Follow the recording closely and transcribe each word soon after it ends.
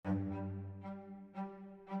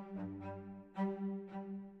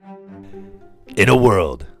In a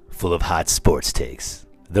world full of hot sports takes,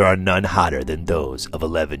 there are none hotter than those of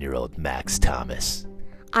 11-year-old Max Thomas.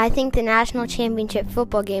 I think the national championship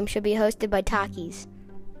football game should be hosted by Takis.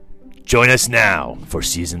 Join us now for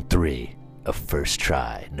Season 3 of First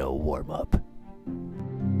Try, No Warm-Up.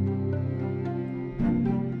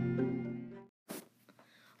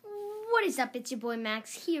 What is up? It's your boy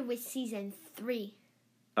Max here with Season 3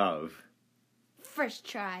 of First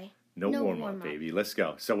Try. No warm-up, baby. Let's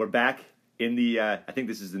go. So we're back in the, I think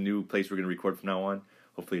this is the new place we're going to record from now on.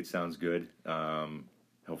 Hopefully it sounds good.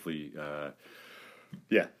 Hopefully,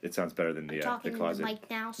 it sounds better than the closet. To the mic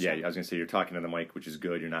now, so. Yeah, I was going to say you're talking to the mic, which is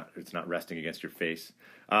good. It's not resting against your face.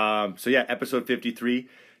 Episode 53,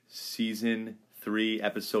 Season 3,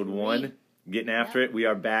 Episode 1. Getting after it. We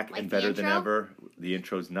are back and better than ever. The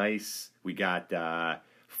intro's nice. We got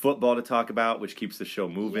football to talk about, which keeps the show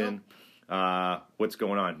moving. Yep. What's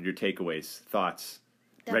going on? Your takeaways, thoughts?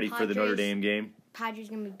 Ready for the Notre Dame game? Padres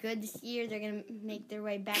are going to be good this year. They're going to make their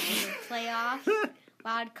way back into the playoffs.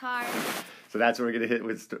 Wild card. So that's what we're going to hit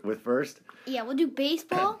with first? Yeah, we'll do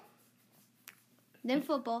baseball, then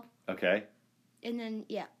football. Okay. And then,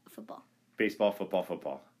 football. Baseball,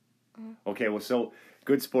 football. Okay, well, so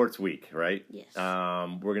good sports week, right? Yes.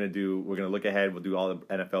 We're gonna look ahead. We'll do all the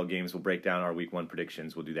NFL games. We'll break down our week 1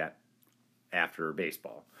 predictions. We'll do that after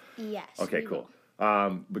baseball. Yes. Okay, cool.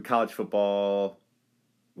 But college football,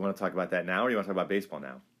 you want to talk about that now, or you want to talk about baseball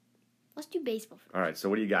now? Let's do baseball first. All right. So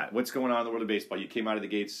what do you got? What's going on in the world of baseball? You came out of the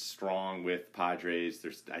gates strong with Padres.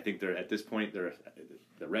 I think they're at this point. The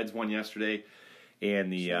Reds won yesterday.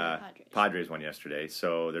 And the Padres won yesterday,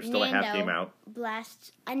 so there's still a half game out.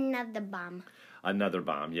 Blast another bomb. Another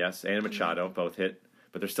bomb, yes. And Machado both hit,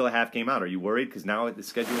 but there's still a half game out. Are you worried? Because now the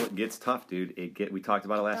schedule gets tough, dude. We talked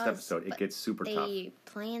about it last episode. It gets super tough. They're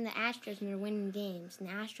playing the Astros and they're winning games, and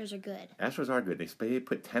the Astros are good. Astros are good. They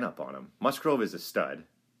put 10 up on them. Musgrove is a stud.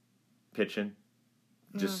 Pitching.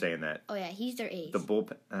 Just saying that. Oh, yeah, he's their ace. The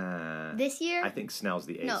bullpen. This year? I think Snell's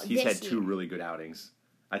the ace. No, He's had 2 really good outings.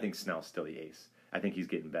 I think Snell's still the ace. I think he's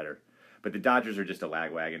getting better. But the Dodgers are just a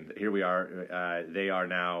lagwagon. Here we are. They are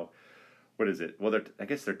now, what is it? Well, I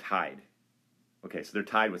guess they're tied. Okay, so they're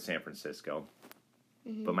tied with San Francisco.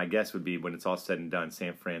 Mm-hmm. But my guess would be when it's all said and done,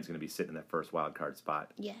 San Fran's going to be sitting in that first wild card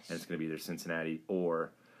spot. Yes. And it's going to be either Cincinnati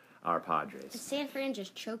or our Padres. San Fran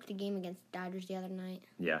just choked a game against the Dodgers the other night.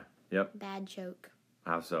 Yeah. Yep. Bad choke.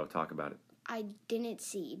 How so? Talk about it. I didn't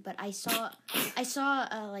see, but I saw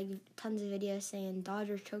tons of videos saying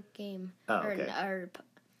Dodgers choke game. Oh, okay.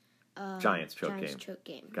 Giants choke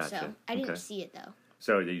game. Gotcha. So I didn't see it though.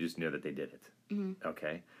 So you just knew that they did it. Mm-hmm.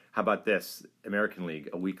 Okay. How about this? American League.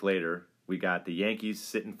 A week later, we got the Yankees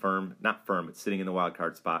sitting not firm, but sitting in the wild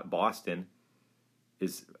card spot. Boston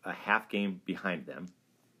is a half game behind them.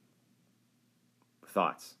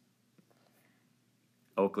 Thoughts?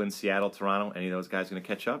 Oakland, Seattle, Toronto. Any of those guys going to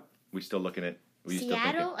catch up? We still looking at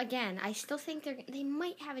Seattle again. I still think they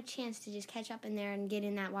might have a chance to just catch up in there and get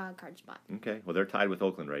in that wild card spot. Okay, well they're tied with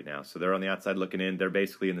Oakland right now, so they're on the outside looking in. They're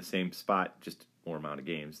basically in the same spot, just more amount of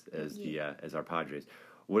games as as our Padres.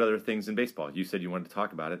 What other things in baseball? You said you wanted to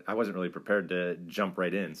talk about it. I wasn't really prepared to jump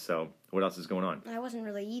right in. So what else is going on? I wasn't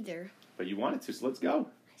really either. But you wanted to, so let's go.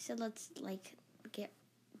 I said let's get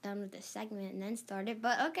done with this segment and then start it.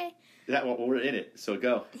 But okay. Yeah, well we're in it, so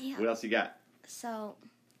go. Yeah. What else you got? So.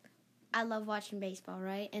 I love watching baseball,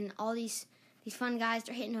 right? And all these fun guys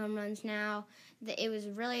are hitting home runs now. It was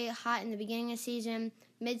really hot in the beginning of the season.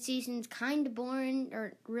 Mid-season's kind of boring,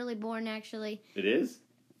 or really boring, actually. It is?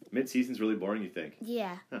 Mid-season's really boring, you think?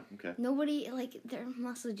 Yeah. Huh, okay. Nobody, their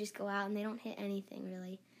muscles just go out, and they don't hit anything,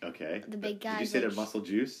 really. Okay. The big guys... Did you say their muscle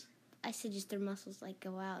juice? I said just their muscles,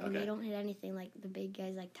 go out, and they don't hit anything like the big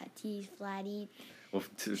guys like Tatis, Vladdy. Well,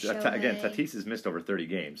 again, Tatis has missed over 30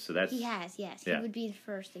 games, so that's... He has, yes. Yeah. He would be the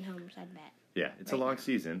first in homers, I'd bet. Yeah, it's a long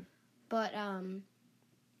season. But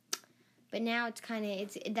now it's kind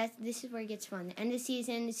of this is where it gets fun. The end of the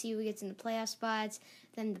season to see who gets in the playoff spots,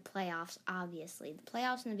 then the playoffs. Obviously, the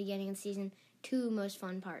playoffs in the beginning of the season, 2 most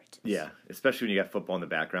fun parts. Yeah, especially when you got football in the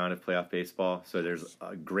background of playoff baseball. So there's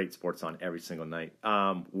great sports on every single night.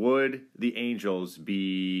 Would the Angels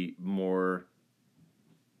be more?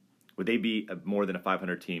 Would they be more than a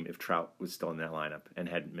 500 team if Trout was still in that lineup and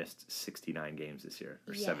had missed 69 games this year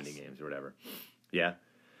or 70 games or whatever? Yeah?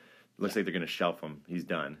 Looks like they're going to shelf him. He's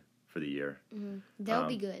done for the year. Mm-hmm. They'll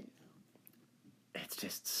be good. It's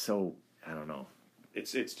just so, I don't know.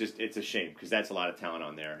 It's a shame because that's a lot of talent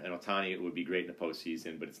on there. And Ohtani would be great in the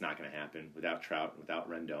postseason, but it's not going to happen without Trout, without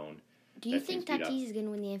Rendon. Do you think Tatis is going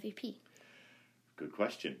to win the MVP? Good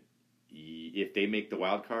question. If they make the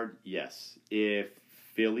wild card, yes. If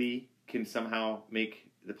Philly can somehow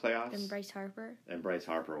make the playoffs. And Bryce Harper. And Bryce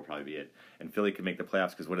Harper will probably be it. And Philly can make the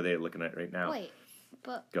playoffs because what are they looking at right now? Wait,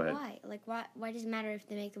 but Go ahead. why? Like, why does it matter if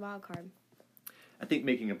they make the wild card? I think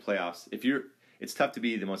making a playoffs, it's tough to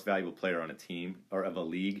be the most valuable player on a team or of a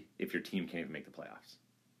league if your team can't even make the playoffs.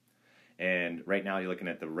 And right now you're looking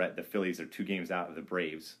at the Phillies are 2 games out of the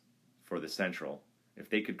Braves for the Central.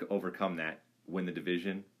 If they could overcome that, win the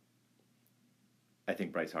division, I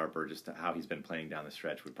think Bryce Harper, just how he's been playing down the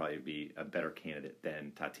stretch, would probably be a better candidate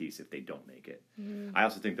than Tatis if they don't make it. Mm-hmm. I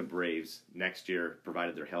also think the Braves next year,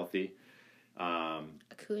 provided they're healthy,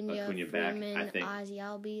 Acuna back, I think, Ozzie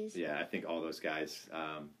Albies. Yeah, I think all those guys.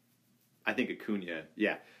 I think Acuna.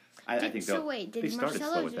 Yeah, I think so. Wait, did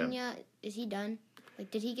Marcell Ozuna? Is he done?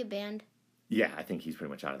 Like, did he get banned? Yeah, I think he's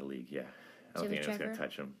pretty much out of the league. Yeah, I don't think anyone's going to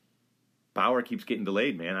touch him. Bauer keeps getting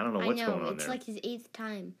delayed, man. I don't know what's going on there. It's like his 8th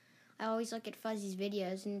time. I always look at Fuzzy's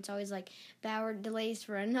videos, and it's always like, Bauer delays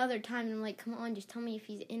for another time. And I'm like, come on, just tell me if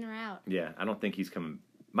he's in or out. Yeah, I don't think he's coming.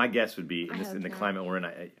 My guess would be, in the climate we're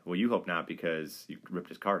in, well, you hope not because you ripped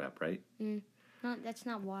his card up, right? No, that's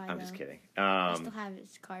not why, I'm just kidding. I still have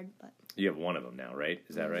his card, but... You have one of them now, right?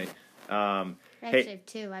 Is that right? I actually have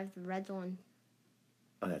 2. I have the red one.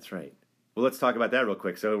 Oh, that's right. Well, let's talk about that real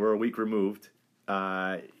quick. So we're a week removed.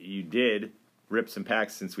 You did rip some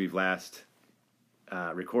packs since we've last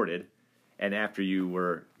recorded, and after you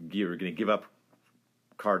were going to give up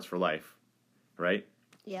cards for life, right?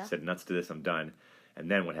 Yeah. Said nuts to this, I'm done. And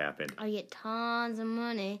then what happened? I get tons of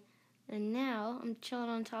money, and now I'm chilling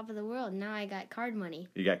on top of the world. Now I got card money.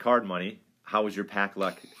 You got card money. How was your pack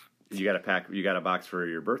luck? You got a box for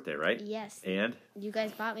your birthday, right? Yes. And? You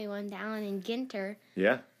guys bought me one down in Ginter.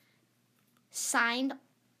 Yeah. Signed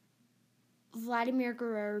Vladimir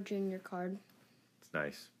Guerrero Jr. card. It's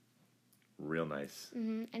nice. Real nice.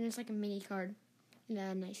 Mm-hmm. And it's like a mini card in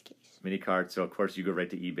a nice case. Mini card. So, of course, you go right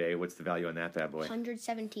to eBay. What's the value on that bad boy?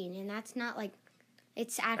 117. And that's not like...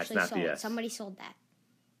 It's actually sold. BS. Somebody sold that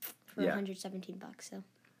for $117.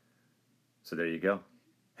 So there you go.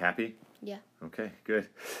 Happy? Yeah. Okay, good.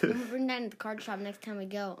 I'm gonna bring that in the card shop next time we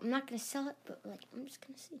go. I'm not gonna sell it, but like I'm just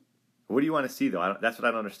gonna see. What do you want to see though? That's what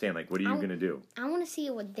I don't understand. Like, what are you gonna do? I want to see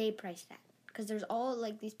what they priced at because there's all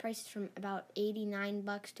like these prices from about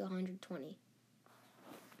 $89 to $120.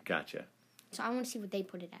 Gotcha. So I want to see what they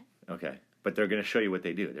put it at. Okay, but they're gonna show you what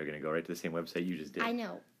they do. They're gonna go right to the same website you just did. I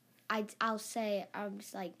know. I'll say I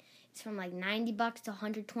was like it's from like $90 to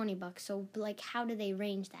 $120. So like, how do they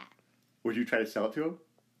range that? Would you try to sell it to them?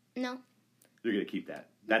 No. You're gonna keep that.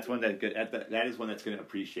 That's one that is one that's gonna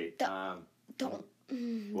appreciate.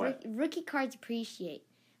 What? Rookie cards appreciate.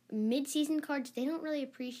 Mid-season cards they don't really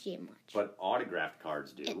appreciate much. But autographed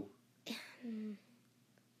cards do.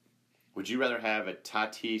 Would you rather have a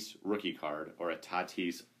Tatis rookie card or a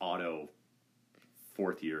Tatis auto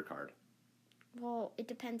 4th year card? Well, it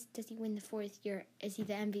depends. Does he win the 4th year? Is he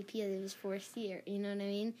the MVP of his 4th year? You know what I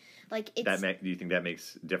mean? Like it's. Do you think that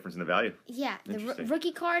makes a difference in the value? Yeah, the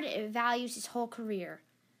rookie card it values his whole career.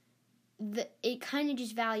 It kind of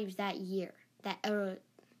just values that year. That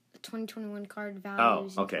 2021 card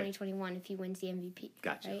values in 2021 if he wins the MVP.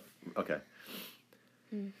 Gotcha. Right? Okay.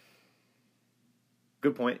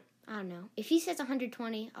 Good point. I don't know. If he says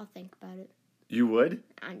 120, I'll think about it. You would?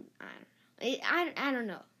 I don't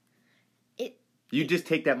know. You just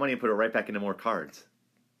take that money and put it right back into more cards.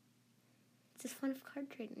 It's just fun of card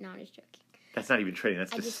trading. No, I'm just joking. That's not even trading.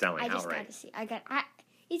 That's just selling outright. I just gotta see.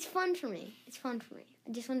 It's fun for me.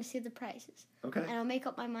 I just want to see the prices. Okay. And I'll make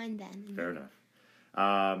up my mind then. Fair enough.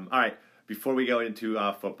 All right. Before we go into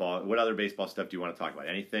football, what other baseball stuff do you want to talk about?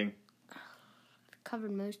 Anything? I've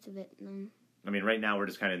covered most of it. I mean, right now we're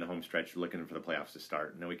just kind of in the home stretch looking for the playoffs to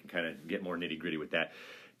start, and then we can kind of get more nitty-gritty with that.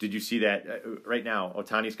 Did you see that? Right now,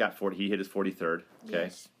 Ohtani's got 40. He hit his 43rd. Okay.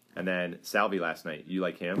 Yes. And then Salvi last night. You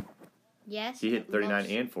like him? Yes. He hit 39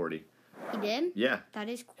 and 40. He did? Yeah. That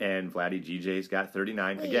is cool. And Vladdy GJ's got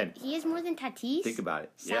 39. Wait, again. He has more than Tatis? Think about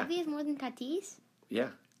it. Salvi has more than Tatis? Yeah.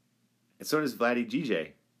 And so does Vladdy GJ.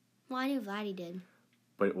 Well, I knew Vladdy did.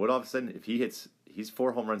 But what all of a sudden, if he hits, he's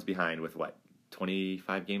 4 home runs behind with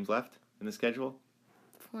 25 games left in the schedule?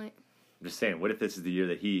 Point. I'm just saying, what if this is the year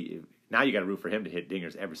that now you got to root for him to hit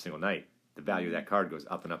dingers every single night. The value of that card goes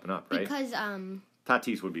up and up and up, right? Because,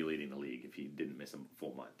 Tatis would be leading the league if he didn't miss a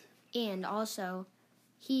full month. And also,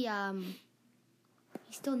 he's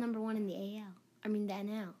still number 1 in the AL. I mean, the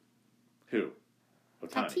NL. Who?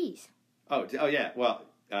 Ohtani. Tatis. Oh, yeah. Well,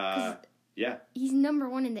 yeah. He's number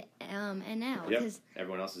 1 in the NL. Yep.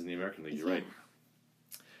 Everyone else is in the American League. You're right.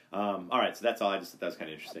 All right, so that's all. I just thought that was kind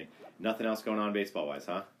of interesting. Nothing else going on baseball-wise,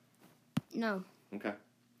 huh? No. Okay.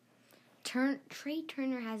 Trey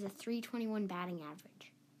Turner has a .321 batting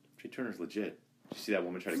average. Trey Turner's legit. Did you see that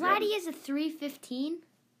woman try to grab Vladdy is a 315.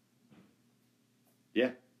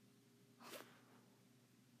 Yeah.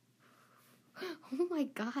 Oh my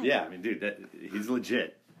god. Yeah, I mean, dude, he's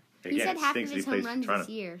legit. Again, He said it half stinks of that his he plays home runs Toronto. this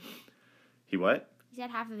year. He what? He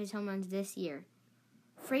said half of his home runs this year.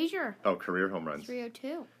 Frazier, Oh, career home runs.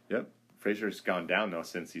 302. Yep. Frazier's gone down, though,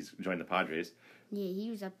 since he's joined the Padres. Yeah,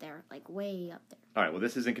 he was up there, like way up there. All right, well,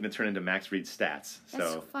 this isn't going to turn into Max Reed's stats. That's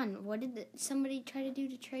So, fun. What did somebody try to do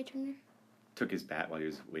to Trey Turner? took his bat while he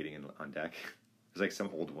was waiting on deck. It was like some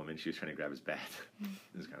old woman. She was trying to grab his bat. It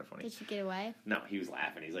was kind of funny. Did she get away? No, he was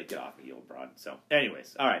laughing. He's like, get off me, you old broad. So,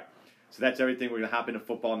 anyways, all right. So that's everything. We're going to hop into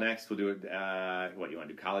football next. We'll do it, what, you want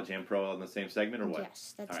to do college and pro in the same segment or what?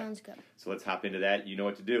 Yes, that All right. sounds good. So let's hop into that. You know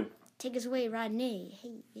what to do. Take us away, Rodney.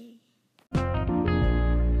 Hey, yeah.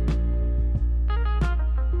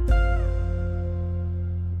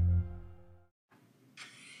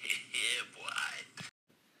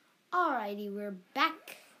 Alrighty, we're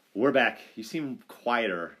back. We're back. You seem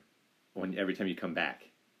quieter every time you come back.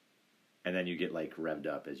 And then you get, like, revved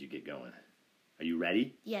up as you get going. Are you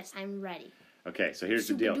ready? Yes, I'm ready. Okay, so here's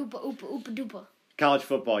the deal. Super duper, oopa, oopa duper. College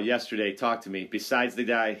football yesterday. Talk to me. Besides the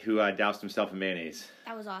guy who doused himself in mayonnaise.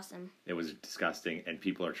 That was awesome. It was disgusting, and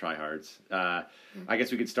people are tryhards. I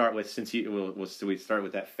guess we could start with, we start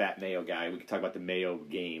with that fat Mayo guy. We could talk about the Mayo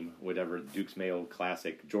game, whatever, Duke's Mayo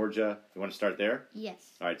Classic. Georgia, you want to start there?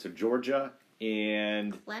 Yes. All right, so Georgia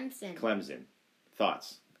and Clemson.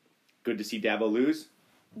 Thoughts? Good to see Dabo lose?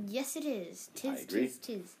 Yes, it is. I agree.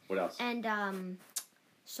 Tis. What else? And,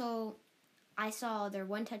 so I saw their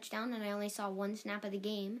one touchdown, and I only saw one snap of the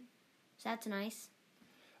game. So that's nice.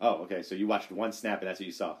 Oh, okay, so you watched one snap, and that's what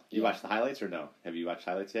you saw. You Yeah. watched the highlights, or no? Have you watched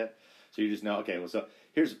highlights yet? So you just know, okay, well, so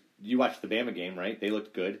you watched the Bama game, right? They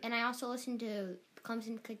looked good. And I also listened to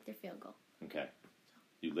Clemson kick their field goal. Okay.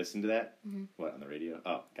 You listened to that? Mhm. What, on the radio?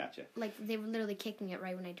 Oh, gotcha. Like, they were literally kicking it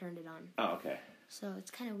right when I turned it on. Oh, okay. So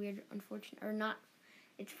it's kind of weird, unfortunate, or not.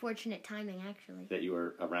 It's fortunate timing, actually. That you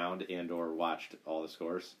were around and or watched all the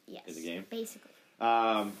scores Yes. in the game. Basically.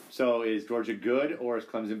 So is Georgia good or is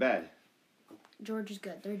Clemson bad? Georgia's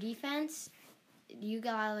good. Their defense, you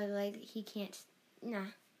gotta, like, he can't,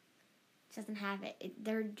 doesn't have it.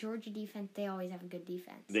 Their Georgia defense, they always have a good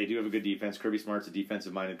defense. They do have a good defense. Kirby Smart's a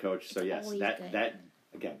defensive-minded coach. So, It's yes, always that good.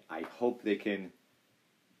 again, I hope they can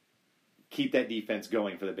keep that defense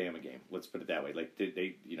going for the Bama game. Let's put it that way. Like,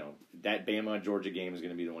 they that Bama-Georgia game is going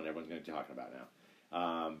to be the one everyone's going to be talking about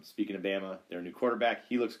now. Speaking of Bama, their new quarterback,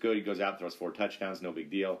 he looks good. He goes out, throws 4 touchdowns, no big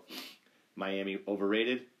deal. Miami,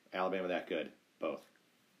 overrated. Alabama, that good. Both.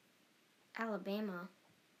 Alabama.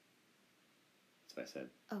 That's what I said.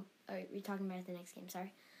 Oh, all right. We're talking about it the next game.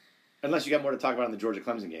 Sorry. Unless you got more to talk about in the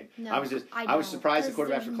Georgia-Clemson game. No, I was don't, surprised the 'cause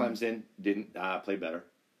quarterback for there's- Clemson didn't play better.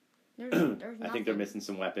 There's I think they're missing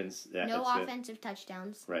some weapons. no That's it. offensive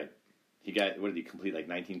touchdowns. Right. He got, what did he complete, like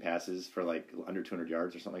 19 passes for like under 200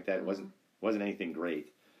 yards or something like that? It wasn't anything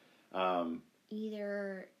great.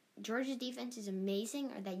 Either Georgia's defense is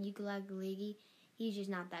amazing or that Ukulele, he's just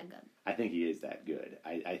not that good. I think he is that good.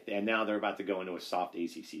 And now they're about to go into a soft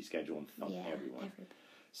ACC schedule and thump Yeah, everyone.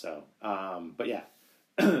 So, but yeah,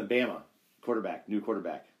 Bama, new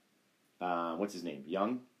quarterback. What's his name?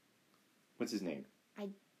 Young? What's his name?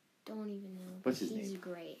 Don't even know. What's his He's name?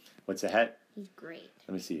 great. What's the head? He's great.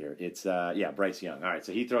 Let me see here. It's, Bryce Young. All right,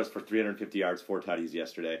 so he throws for 350 yards, 4 tutties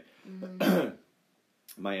yesterday.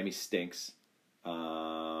 Miami stinks.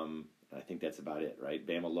 I think that's about it, right?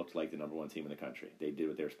 Bama looked like the number 1 team in the country. They did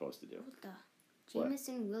what they were supposed to do. What the? What?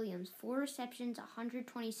 Jamison Williams, 4 receptions,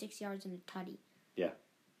 126 yards, and a tutty. Yeah.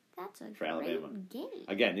 That's a For great Alabama. game.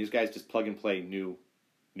 Again, these guys just plug and play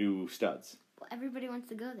new studs. Well, everybody wants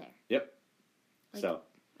to go there. Yep. Like- So,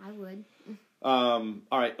 I would. all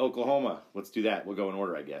right, Oklahoma. Let's do that. We'll go in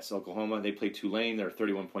order, I guess. Oklahoma, they play Tulane. They're a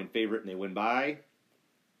 31-point favorite, and they win by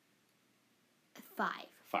 5.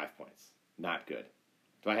 5 points. Not good.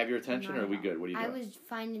 Do I have your attention, or are we good? What are you I doing? was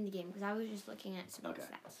finding the game because I was just looking at some Okay.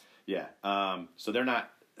 stats. Yeah. So they're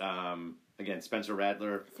not. Again, Spencer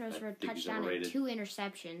Rattler Throws I for a think he's touchdown and overrated. 2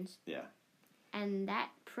 interceptions. Yeah. And that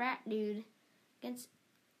Pratt dude against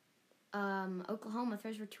Oklahoma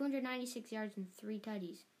throws for 296 yards and 3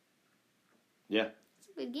 tutties. Yeah. It's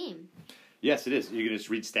a good game. Yes, it is. Are you going to just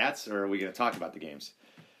read stats, or are we going to talk about the games?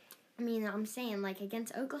 I mean, I'm saying, like,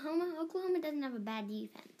 against Oklahoma doesn't have a bad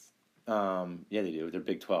defense. Yeah, they do. They're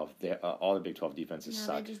Big 12. All the Big 12 defenses No,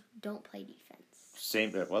 suck. they just don't play defense.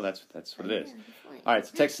 Same. Well, that's what it is. Yeah, good point. All right,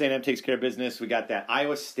 so Texas A&M takes care of business. We got that.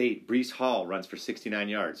 Iowa State, Brees Hall runs for 69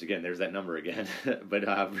 yards. Again, there's that number again. But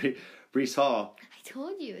Brees Hall,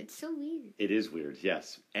 told you, it's so weird. It is weird,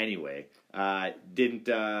 yes. Anyway, didn't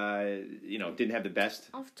have the best.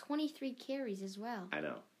 Off 23 carries as well. I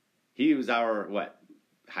know. He was our,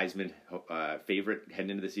 Heisman favorite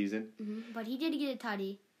heading into the season. Mm-hmm. But he did get a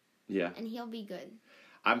tutty. Yeah. And he'll be good.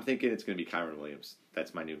 I'm thinking it's going to be Kyron Williams.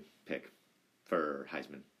 That's my new pick for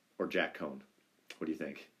Heisman. Or Jack Cohn. What do you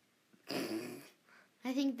think?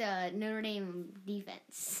 I think the Notre Dame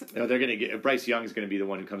defense. No, they're going to get Bryce Young is going to be the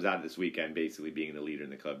one who comes out this weekend, basically being the leader in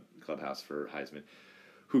the clubhouse for Heisman.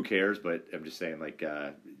 Who cares? But I'm just saying,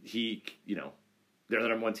 he, they're the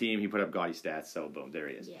number one team. He put up gaudy stats, so boom, there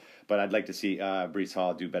he is. Yeah. But I'd like to see Breece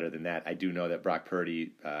Hall do better than that. I do know that Brock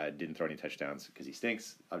Purdy didn't throw any touchdowns because he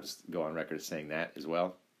stinks. I'll just go on record as saying that as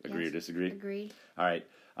well. Agree or disagree? Agree. All right.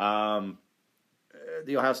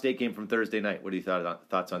 The Ohio State game from Thursday night. What are your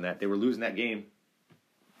thoughts on that? They were losing that game.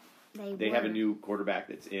 They have a new quarterback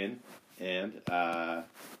that's in, and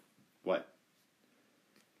what?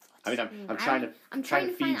 I mean, I'm trying to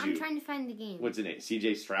feed you. I'm trying to find the game. What's his name?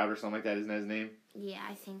 C.J. Stroud or something like that? Isn't that his name? Yeah,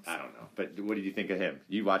 I think so. I don't know. But what did you think of him?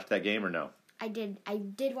 You watched that game or no? I did. I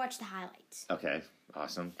did watch the highlights. Okay,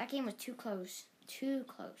 awesome. That game was too close. Too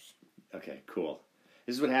close. Okay, cool.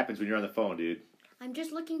 This is what happens when you're on the phone, dude. I'm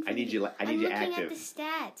just looking for I need you active. I'm looking at the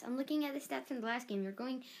stats. I'm looking at the stats from the last game. You're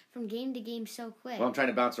going from game to game so quick. Well, I'm trying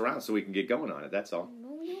to bounce around so we can get going on it. That's all.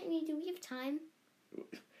 No, we don't need to. We have time.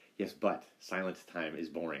 Yes, but silent time is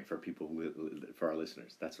boring for for our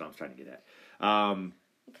listeners. That's what I'm trying to get at.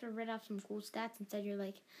 You could have read off some cool stats and said you're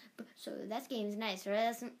like, so that game is nice,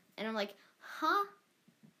 right? And I'm like, huh?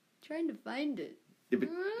 Trying to find it. Yeah, but,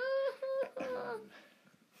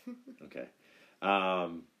 okay.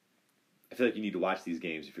 I feel like you need to watch these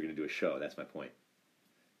games if you're going to do a show. That's my point.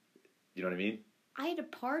 You know what I mean? I had a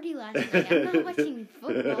party last night. I'm not watching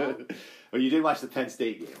football. Well, you did watch the Penn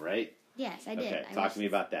State game, right? Yes, I did. Okay, talk to me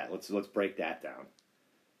about that. Let's break that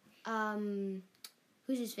down.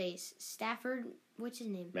 Who's his face? Stafford. What's his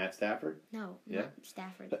name? Matt Stafford? No, Yeah? not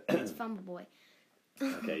Stafford. It's Fumble Boy.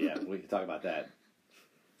 Okay, yeah, we can talk about that.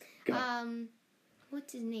 Go.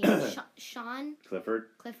 What's his name? Sean Clifford?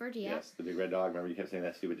 Clifford, yeah. Yes, the big red dog. Remember you kept saying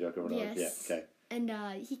that stupid joke over and over? Yes. Yeah, okay.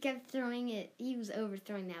 And he kept throwing it. He was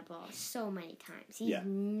overthrowing that ball so many times. He's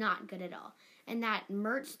not good at all. And that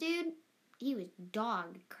Mertz dude, he was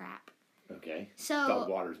dog crap. Okay. So dog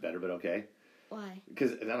water's better, but okay. Why?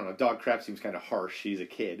 Because, I don't know, dog crap seems kind of harsh. He's a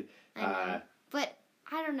kid. I know. But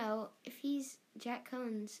I don't know if he's Jack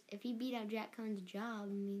Cohn's, if he beat out Jack Cohn's job,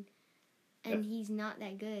 and he's not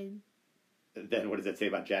that good. Then what does that say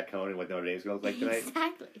about Jack Cohn and what Notre Dame's going to look like tonight?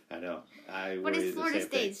 Exactly. I know. But it's Florida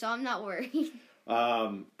State, so I'm not worried.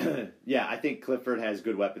 Yeah, I think Clifford has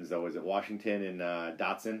good weapons, though. Is it Washington and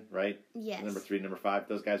Dotson, right? Yes. Number 3, number 5.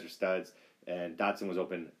 Those guys are studs. And Dotson was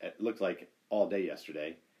open, it looked like, all day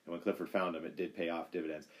yesterday. And when Clifford found him, it did pay off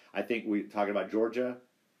dividends. I think we're talking about Georgia.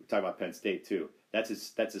 We're talking about Penn State, too. That's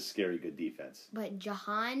a scary good defense. But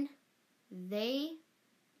Jahan,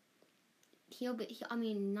 he'll get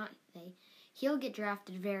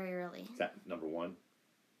drafted very early. Is that number 1?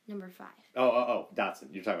 Number 5. Oh, Dotson.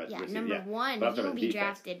 You're talking about number 1. He'll be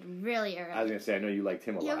drafted really early. I was going to say, I know you liked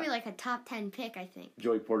him a lot. He'll be like a top 10 pick, I think.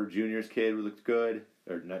 Joey Porter Jr.'s kid looked good.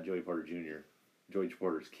 Or not Joey Porter Jr. Joey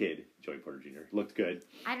Porter's kid, Joey Porter Jr., looked good.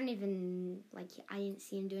 I didn't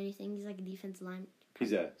see him do anything. He's like a defensive line.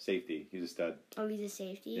 He's a safety. He's a stud. Oh, he's a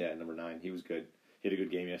safety? Yeah, number 9. He was good. He had a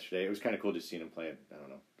good game yesterday. It was kind of cool just seeing him play. I don't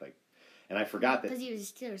know. And I forgot that. Because he was a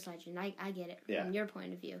Steelers legend. I get it from your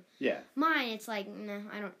point of view. Yeah. Mine, it's like, nah,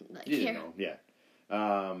 I don't care. Know, yeah.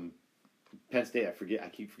 Penn State, I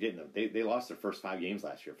keep forgetting them. They lost their first 5 games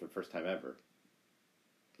last year for the first time ever.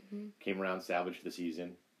 Mm-hmm. Came around, salvaged the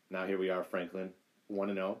season. Now here we are, Franklin,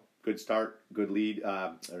 1-0. Good start, good lead,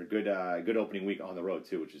 or good opening week on the road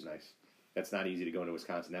too, which is nice. That's not easy to go into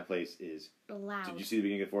Wisconsin. That place is loud. Did you see the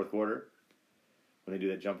beginning of the fourth quarter when they do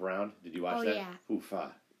that jump around? Did you watch that? Yeah. Oof,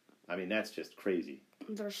 I mean, that's just crazy.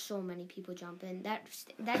 There's so many people jumping.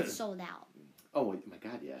 That's sold out. Oh my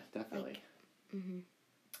God, yeah, definitely.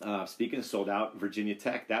 Speaking of sold out, Virginia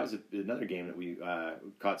Tech. That was another game that we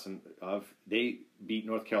caught some of. They beat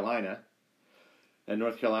North Carolina, and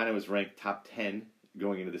North Carolina was ranked top 10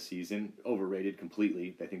 going into the season. Overrated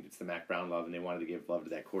completely. I think it's the Mac Brown love, and they wanted to give love to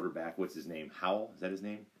that quarterback. What's his name? Howell? Is that his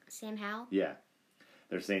name? Sam Howell? Yeah.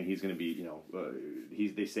 They're saying he's going to be,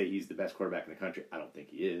 they say he's the best quarterback in the country. I don't think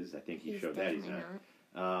he is. I think he showed that he's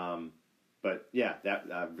not. But yeah, that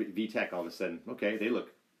VTech all of a sudden, okay, they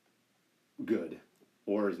look good.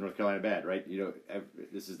 Or is North Carolina bad, right?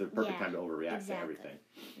 This is the perfect time to overreact to everything.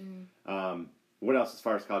 What else as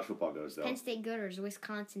far as college football goes, though? Penn State good or is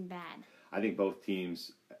Wisconsin bad? I think both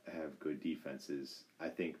teams have good defenses. I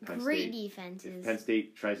think Penn Great State, defenses. if Penn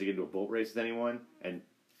State tries to get into a boat race with anyone and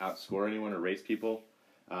outscore anyone or race people,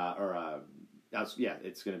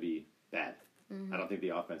 it's going to be bad. I don't think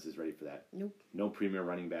the offense is ready for that. Nope. No premier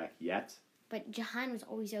running back yet. But Jahan was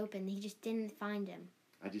always open. He just didn't find him.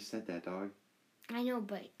 I just said that, dog. I know,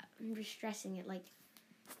 but I'm just stressing it. Like,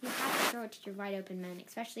 you have to throw it to your wide open men,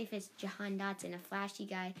 especially if it's Jahan Dotson, a flashy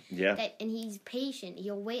guy. Yeah. And he's patient.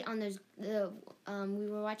 He'll wait on those. We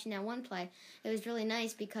were watching that one play. It was really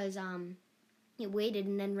nice because he waited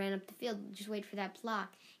and then ran up the field. Just wait for that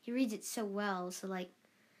block. He reads it so well. So like,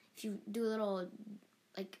 if you do a little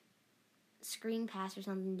like screen pass or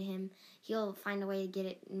something to him, he'll find a way to get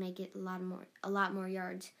it and make it a lot more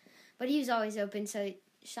yards. But he was always open, so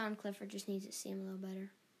Sean Clifford just needs to see him a little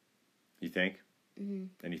better. You think? Mm-hmm.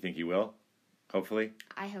 And you think he will? Hopefully.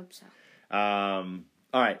 I hope so. All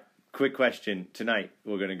right. Quick question. Tonight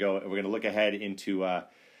we're gonna look ahead into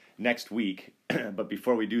next week. But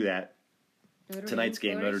before we do that, tonight's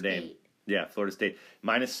game, Notre Dame. State. Yeah, Florida State.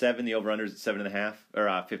 -7, the over-under is at 7.5, or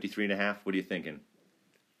 53.5. What are you thinking?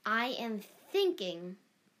 I am thinking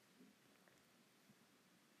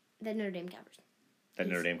that Notre Dame covers. That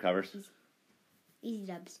Notre Dame covers? Easy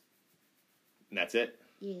dubs. And that's it?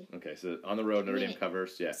 Yeah. Okay, so on the road, Notre Dame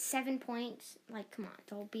covers, yeah. 7 points. Like, come on.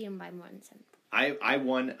 Don't beat them by more than 7.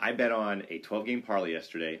 I bet on a 12-game parlay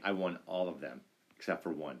yesterday. I won all of them, except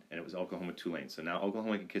for one, and it was Oklahoma-Tulane. So now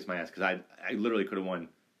Oklahoma can kiss my ass, because I literally could have won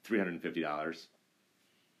 $350.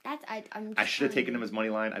 I should have taken him as money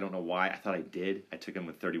line. I don't know why. I thought I did. I took him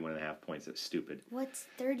with 31.5 points. That's stupid. What's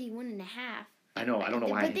 31.5? I know. I don't know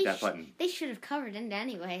why I hit that button. They should have covered it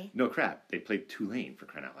anyway. No crap. They played Tulane for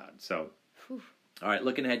crying out loud. So, Whew. All right.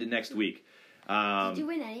 Looking ahead to next week. Did you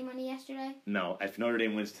win any money yesterday? No. If Notre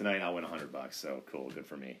Dame wins tonight, I'll win $100. So cool. Good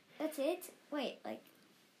for me. That's it. Wait,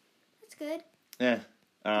 that's good. Yeah.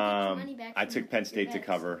 Money back I from took Penn State to bets.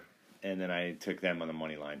 cover, and then I took them on the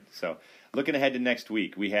money line. So, looking ahead to next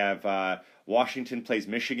week, we have Washington plays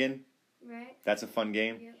Michigan. Right. That's a fun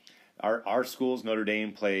game. Yep. Our schools, Notre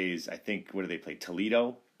Dame plays, I think, what do they play?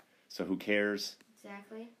 Toledo. So who cares?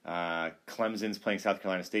 Exactly. Clemson's playing South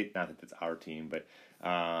Carolina State. Not that that's our team, but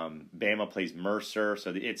Bama plays Mercer.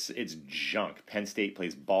 So it's junk. Penn State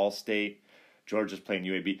plays Ball State. Georgia's playing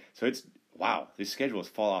UAB. So it's, wow, these schedules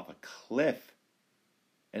fall off a cliff.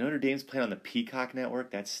 And Notre Dame's playing on the Peacock Network?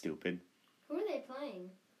 That's stupid. Who are they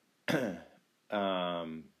playing?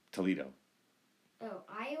 Toledo. Oh,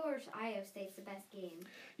 Iowa or Iowa State's the best game.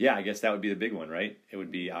 Yeah, I guess that would be the big one, right? It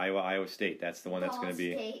would be Iowa State. That's the one that's going to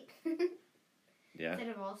be. State. Yeah. Instead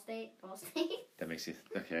of Ball State. That makes you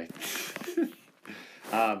okay.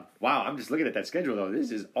 Wow, I'm just looking at that schedule though.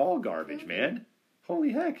 This is all garbage, man.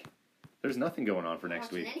 Holy heck! There's nothing going on for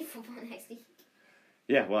next week. Any football next week.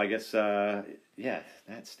 Yeah, well, I guess yeah,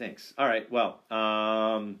 that stinks. All right, well,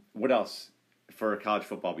 what else for college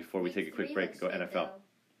football before we take a quick break and go NFL? Though.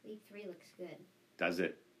 Week 3 looks good. Does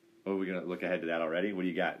it? Oh, are we gonna look ahead to that already? What do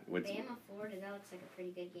you got? Bama, Florida. That looks like a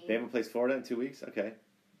pretty good game. Bama plays Florida in 2 weeks. Okay,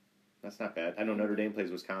 that's not bad. I know Notre Dame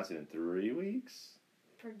plays Wisconsin in 3 weeks.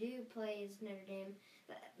 Purdue plays Notre Dame.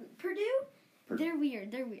 Purdue. They're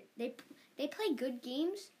weird. They play good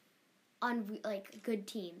games on like good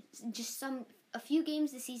teams. Just a few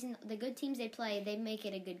games this season. The good teams they play, they make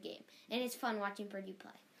it a good game, and it's fun watching Purdue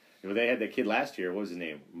play. Well, they had that kid last year. What was his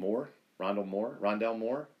name? Rondell Moore.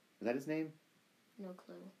 Was that his name? No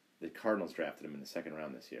clue. The Cardinals drafted him in the second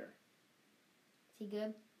round this year. Is he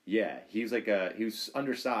good? Yeah, he was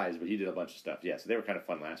undersized, but he did a bunch of stuff. Yeah, so they were kind of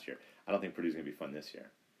fun last year. I don't think Purdue's going to be fun this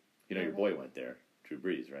year. You know, your boy went there, Drew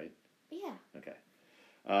Brees, right? Yeah. Okay.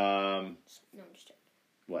 No, I'm just joking.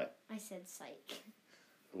 What? I said psych.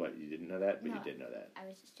 What, you didn't know that? But No, you did know that. I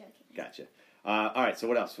was just joking. Gotcha. All right, so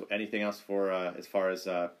what else? Anything else for as far as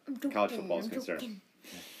college football is concerned?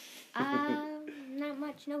 Not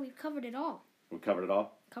much. No, we've covered it all. We covered it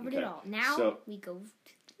all? Covered it all. Now we go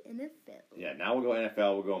to NFL. Yeah, now we'll go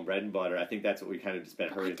NFL. We'll go on bread and butter. I think that's what we kind of just been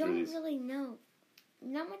hurrying through these. I don't really know.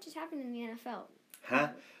 Not much has happened in the NFL. Huh?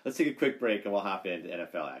 Let's take a quick break and we'll hop into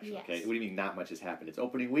NFL action, Yes. okay? What do you mean not much has happened? It's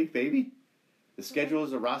opening week, baby. The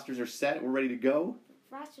schedules, the rosters are set. We're ready to go.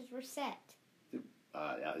 Rosters were set.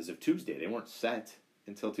 As of Tuesday. They weren't set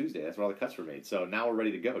until Tuesday. That's where all the cuts were made. So now we're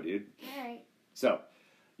ready to go, dude. All right. So,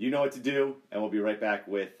 you know what to do, and we'll be right back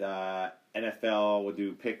with NFL. We'll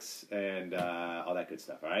do picks and all that good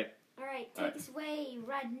stuff, all right? All right, take us away,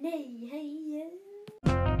 Rodney. Hey, yeah.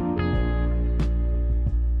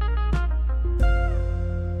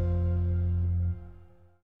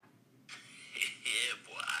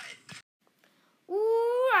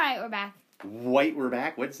 All right, we're back. We're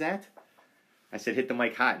back. What's that? I said hit the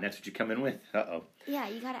mic hot, and that's what you come in with. Uh-oh. Yeah,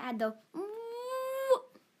 you gotta add the.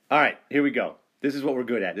 All right, here we go. This is what we're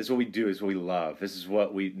good at. This is what we do. This is what we love. This is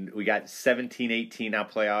what we got 17, 18 now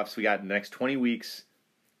playoffs. We got the next 20 weeks.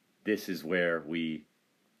 This is where we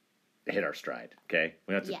hit our stride, okay?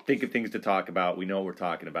 We don't have to think of things to talk about. We know what we're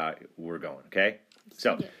talking about. We're going, okay?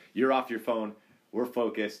 So you're off your phone. We're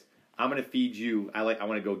focused. I'm going to feed you. I want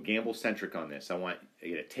to go gamble-centric on this. I want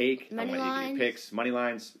you to take. Money I want lines. you to get picks, money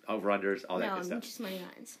lines, over-unders, all that good stuff. No, just money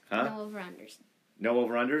lines. Huh? No over-unders. No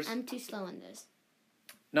over-unders? I'm too slow on this.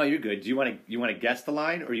 No, you're good. Do you want to guess the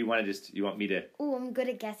line, or you want me to? Oh, I'm good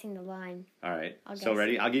at guessing the line. All right. I'll So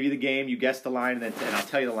ready? I'll give you the game. You guess the line, and I'll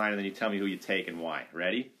tell you the line, and then you tell me who you take and why.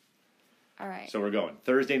 Ready? All right. So we're going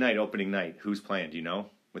Thursday night opening night. Who's playing? Do you know?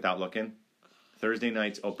 Without looking, Thursday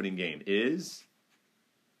night's opening game is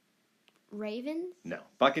Ravens? no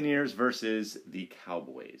Buccaneers versus the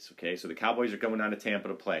Cowboys. Okay, so the Cowboys are coming down to Tampa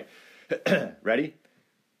to play. Ready?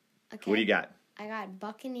 Okay. What do you got? I got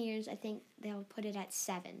Buccaneers. I think they'll put it at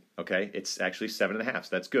 7. Okay, it's actually 7.5. So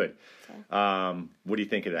that's good. Okay. What do you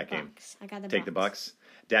think of that game? Bucks. I got the Take the Bucks.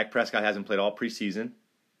 Dak Prescott hasn't played all preseason.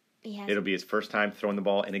 He has. It'll be his first time throwing the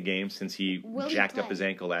ball in a game since he jacked up his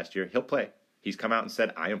ankle last year. He'll play. He's come out and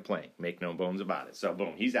said, I am playing. Make no bones about it. So,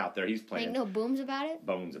 boom, he's out there. He's playing. Make no booms about it?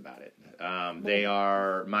 Bones about it. They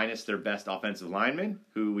are minus their best offensive lineman,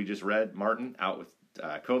 who we just read, Martin, out with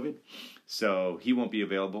COVID. So, he won't be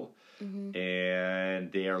available. Mm-hmm.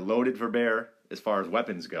 And they are loaded for bear as far as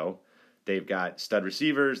weapons go. They've got stud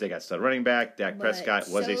receivers. They got stud running back. Dak Prescott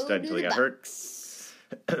was a stud until he got hurt.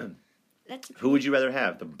 Who would you rather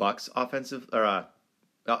have, the Bucks offensive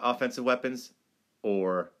weapons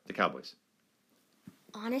or the Cowboys?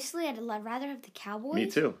 Honestly, I'd rather have the Cowboys. Me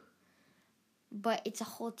too. But it's a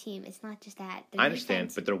whole team. It's not just that. I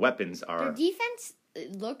understand, but their weapons are... Their defense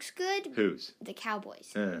looks good. Whose? The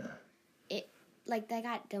Cowboys. They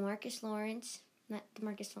got DeMarcus Lawrence. Not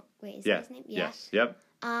DeMarcus... Wait, is that his name? Yeah. Yes. Yep.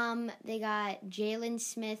 They got Jalen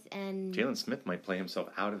Smith and... Jalen Smith might play himself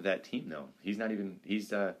out of that team, though. He's not even...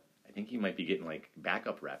 I think he might be getting,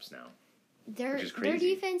 backup reps now. Which is crazy.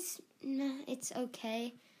 Their defense, it's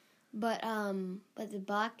okay. But the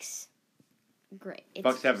Bucks, great.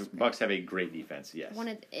 Bucks have a great defense, yes. One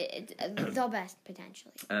of the best,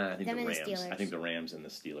 potentially. I think Them the and Rams. the Steelers. I think the Rams and the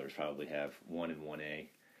Steelers probably have 1 and 1A.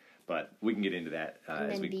 But we can get into that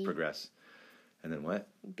as we progress. And then what?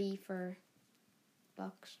 B for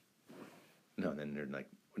Bucks. No, then they're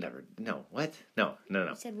whatever. No, what? No. You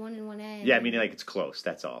said 1 and 1A. Yeah, I mean, it's close.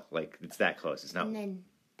 That's all. It's that close. It's not. And then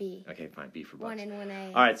B. Okay, fine. B for Bucks. 1 and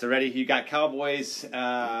 1A. All right, so ready? You got Cowboys.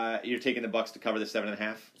 You're taking the Bucks to cover the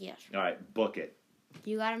 7.5? Yes. All right, book it.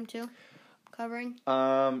 You got them too? Covering?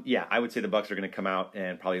 Yeah, I would say the Bucks are going to come out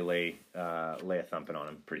and probably lay a thumping on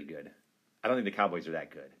them pretty good. I don't think the Cowboys are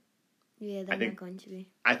that good. Yeah, they're not going to be.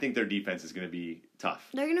 I think their defense is going to be tough.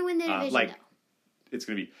 They're going to win the division, though. It's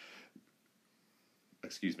going to be...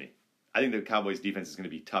 Excuse me. I think the Cowboys' defense is going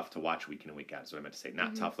to be tough to watch week in and week out. Is what I meant to say.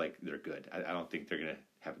 Not tough like they're good. I don't think they're going to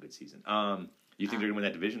have a good season. You think they're going to win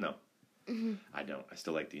that division, though? Mm-hmm. I don't. I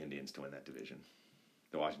still like the Indians to win that division.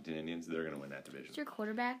 The Washington Indians, they're going to win that division. Who's your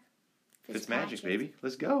quarterback? Fitzmagic, baby.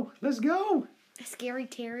 Let's go. Let's go. Scary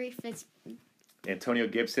Terry Fitz. Antonio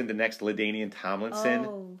Gibson, the next LaDainian Tomlinson.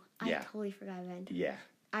 Oh, I totally forgot about that. Yeah.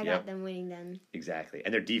 I got them winning then. Exactly.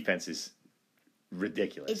 And their defense is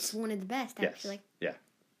ridiculous. It's one of the best, actually. Yeah.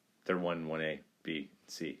 They're 1A, B,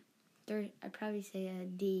 C. I'd probably say a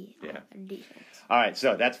D. Yeah. Defense. All right,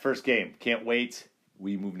 so that's first game. Can't wait.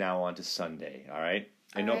 We move now on to Sunday, all right?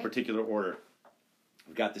 In no particular order.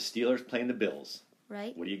 We've got the Steelers playing the Bills.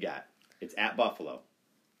 Right. What do you got? It's at Buffalo.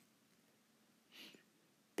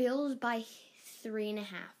 Bills by 3.5.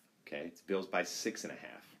 Okay, it's Bills by 6.5.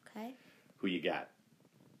 Okay. Who you got?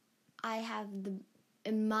 I have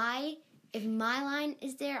if my line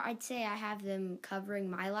is there, I'd say I have them covering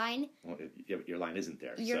my line. Well, your line isn't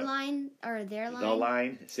there. Your line or their line? The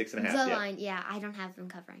line, 6.5. The line, yeah, I don't have them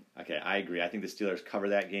covering. Okay, I agree. I think the Steelers cover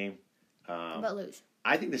that game. But lose.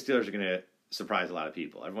 I think the Steelers are going to surprise a lot of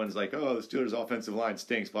people. Everyone's like, oh, the Steelers' offensive line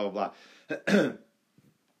stinks, blah, blah, blah.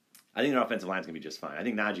 I think their offensive line is going to be just fine. I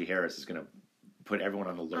think Najee Harris is going to put everyone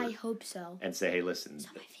on alert. I hope so. And say, hey, listen,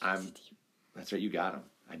 team. That's right, you got him.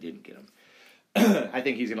 I didn't get him. I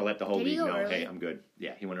think he's going to let the whole league know, early? hey, I'm good.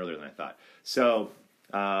 Yeah, he went earlier than I thought. So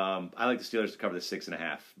I like the Steelers to cover the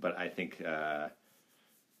 6.5, but I think I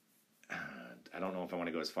don't know if I want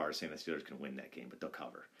to go as far as saying the Steelers can win that game, but they'll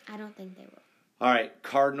cover. I don't think they will. All right,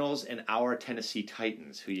 Cardinals and our Tennessee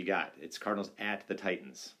Titans. Who you got? It's Cardinals at the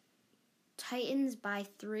Titans. Titans by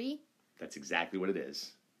 3. That's exactly what it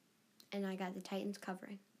is. And I got the Titans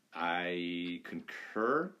covering. I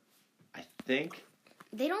concur. I think.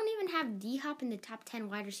 They don't even have D-Hop in the top 10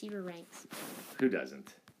 wide receiver ranks. Who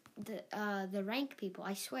doesn't? The rank people,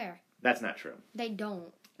 I swear. That's not true. They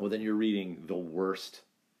don't. Well, then you're reading the worst.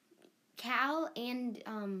 Cal and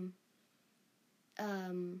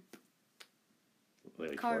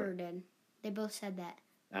Carter did. They both said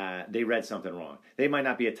that. They read something wrong. They might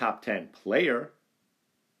not be a top 10 player,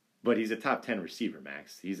 but he's a top 10 receiver,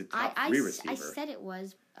 Max. He's a top 3 receiver. I said it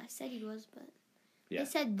was. I said he was, but yeah. They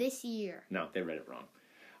said this year. No, they read it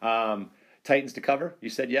wrong. Titans to cover, you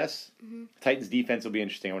said yes? Mm-hmm. Titans defense will be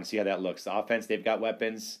interesting. I want to see how that looks. The offense, they've got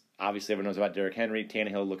weapons. Obviously, everyone knows about Derrick Henry.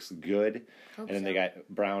 Tannehill looks good. Then they got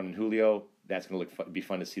Brown and Julio. That's going to be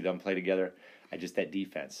fun to see them play together. That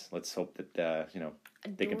defense. Let's hope that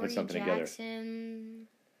they can put something Jackson,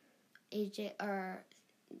 together. AJ or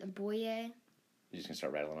Boye. You're just gonna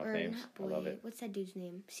start rattling off names. I love it. What's that dude's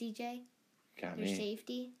name? CJ. Got Their me.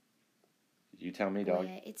 Safety. You tell me, dog.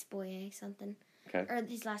 It's Boye something. Okay. Or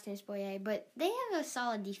his last name's Boye, but they have a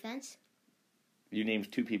solid defense. You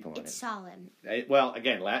named 2 people on it. It's solid. Well,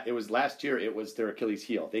 again, it was last year. It was their Achilles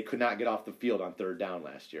heel. They could not get off the field on third down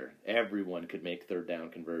last year. Everyone could make third down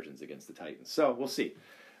conversions against the Titans. So we'll see.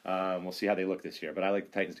 We'll see how they look this year. But I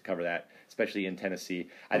like the Titans to cover that, especially in Tennessee.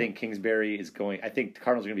 I think Kingsbury is going. I think the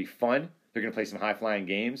Cardinals are going to be fun. They're going to play some high flying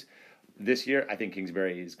games this year. I think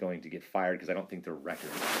Kingsbury is going to get fired because I don't think their record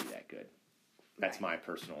is going to be that good. That's my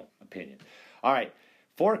personal opinion. All right,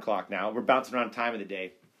 4:00 now. We're bouncing around time of the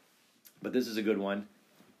day. But this is a good one.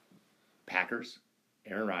 Packers,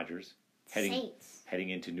 Aaron Rodgers, heading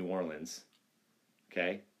into New Orleans.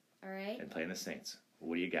 Okay? All right. And playing the Saints.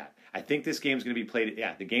 What do you got? I think this game's going to be played.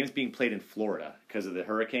 Yeah, the game's being played in Florida because of the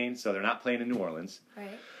hurricane, so they're not playing in New Orleans.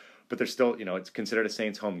 Right. But they're still, it's considered a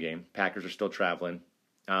Saints home game. Packers are still traveling.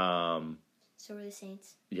 So are the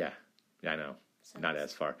Saints. Yeah, I know. So not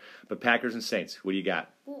as far. But Packers and Saints, what do you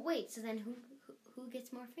got? Well, wait, so then who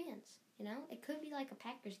gets more fans? It could be like a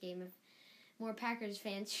Packers game. If more Packers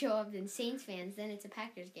fans show up than Saints fans, then it's a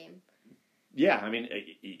Packers game. Yeah, I mean,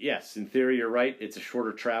 yes, in theory you're right. It's a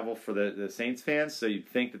shorter travel for the Saints fans, so you'd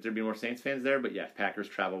think that there'd be more Saints fans there. But yeah, Packers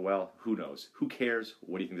travel well. Who knows? Who cares?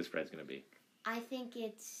 What do you think the spread's going to be? I think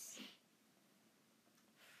it's...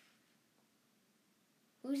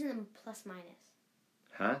 Who's in the plus minus?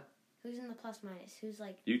 Huh? Who's in the plus minus? Who's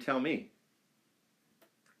like... You tell me.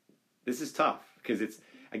 This is tough because it's,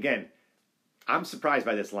 again... I'm surprised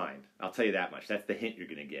by this line. I'll tell you that much. That's the hint you're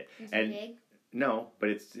going to get. Is it big? No, but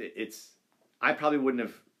it's. I probably wouldn't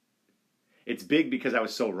have. It's big because I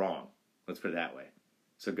was so wrong. Let's put it that way.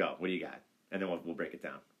 So go. What do you got? And then we'll break it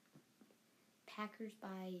down. Packers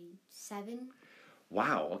by 7.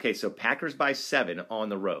 Wow. Okay, so Packers by 7 on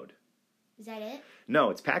the road. Is that it?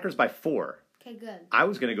 No, it's Packers by 4. Okay, good. I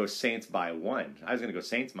was going to go Saints by 1. I was going to go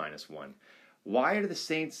Saints minus 1. Why are the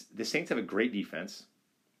Saints? The Saints have a great defense.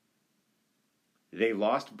 They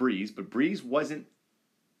lost Breeze, but Breeze wasn't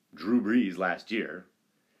Drew Brees last year.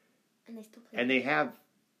 And they still play. And they have...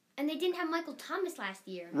 And they didn't have Michael Thomas last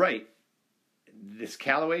year. Right. This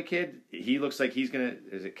Callaway kid, he looks like he's going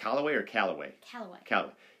to... Is it Callaway or Callaway?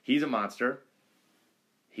 Callaway. He's a monster.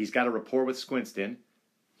 He's got a rapport with Squinston.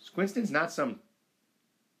 Squinston's not some,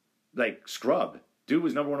 scrub. Dude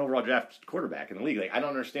was number 1 overall draft quarterback in the league. I don't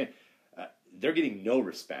understand. They're getting no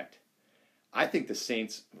respect. I think the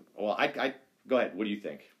Saints... Well, I go ahead. What do you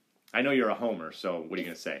think? I know you're a homer, so what are you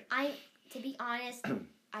going to say? To be honest,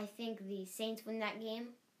 I think the Saints win that game.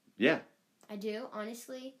 Yeah. I do,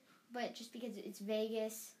 honestly. But just because it's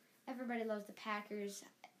Vegas, everybody loves the Packers.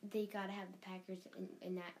 They got to have the Packers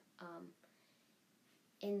in that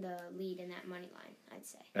in the lead in that money line, I'd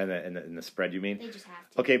say. And the spread, you mean? They just have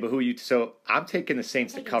to. Okay, but so I'm taking the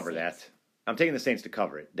Saints to cover that. I'm taking the Saints to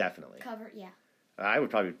cover it, definitely. Yeah. I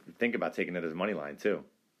would probably think about taking it as money line too.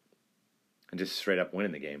 And just straight up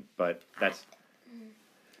winning the game. But that's...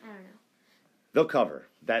 I don't know. They'll cover.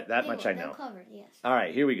 That much I know. They'll cover, yes. All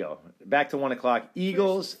right, here we go. Back to 1 o'clock.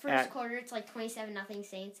 Eagles first quarter, it's 27-0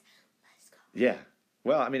 Saints. Let's go. Yeah.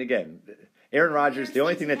 Well, I mean, again, Aaron Rodgers, the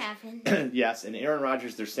only thing that... Yes, and Aaron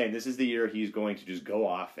Rodgers, they're saying this is the year he's going to just go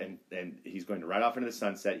off, and he's going to ride off into the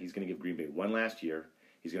sunset. He's going to give Green Bay one last year.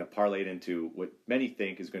 He's going to parlay it into what many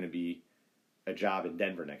think is going to be a job in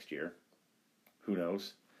Denver next year. Who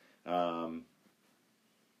knows?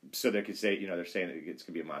 So they could say, they're saying that it's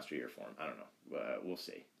going to be a monster year for him. I don't know. We'll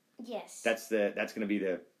see. Yes. That's going to be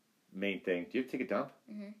the main thing. Do you have to take a dump?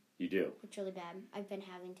 Mm-hmm. You do? It's really bad. I've been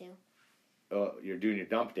having to. Oh, you're doing your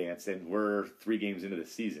dump dance, and we're 3 games into the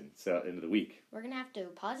season, so into the week. We're going to have to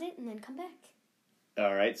pause it and then come back.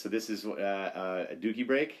 All right, so this is a dookie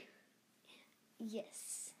break?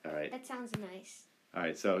 Yes. All right. That sounds nice. All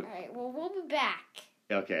right, so... All right, well, we'll be back.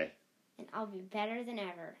 Okay. and I'll be better than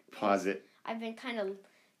ever. Pause it. I've been kind of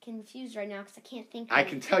confused right now because I can't think. I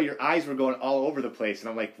can tell your eyes were going all over the place, and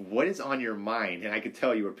I'm like, what is on your mind? And I could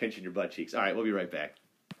tell you were pinching your butt cheeks. All right, we'll be right back.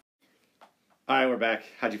 All right, we're back.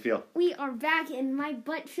 How'd you feel? We are back, and my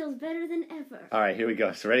butt feels better than ever. All right, here we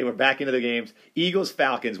go. So ready? We're back into the games. Eagles,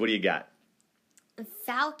 Falcons. What do you got?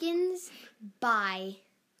 Falcons by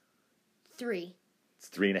 3. It's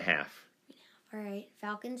 3.5. All right,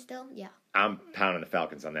 Falcons still? Yeah. I'm pounding the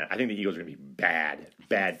Falcons on that. I think the Eagles are going to be bad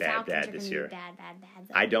this year. Bad.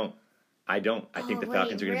 Though. I don't. I think the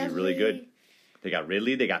Falcons are going to be really good. They got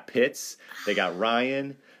Ridley. They got Pitts. They got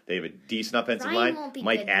Ryan. They have a decent offensive line.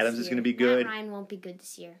 Mike Adams is going to be good. Matt Ryan won't be good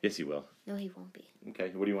this year. Yes, he will. No, he won't be.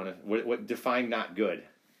 Okay, what do you want to... What define not good?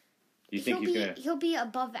 You think he's going to... He'll be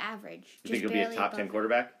above average. You think he'll be a top 10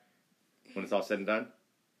 quarterback when it's all said and done?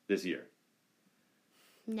 This year?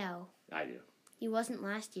 No. I do. He wasn't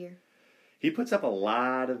last year. He puts up a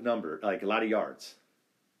lot of a lot of yards.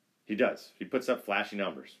 He does. He puts up flashy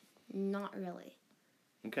numbers. Not really.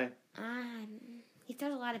 Okay. He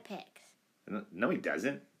throws a lot of picks. No, he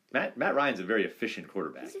doesn't. Matt Ryan's a very efficient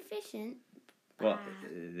quarterback. He's efficient. Well,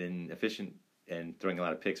 then efficient and throwing a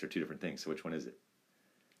lot of picks are two different things. So which one is it?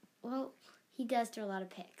 Well, he does throw a lot of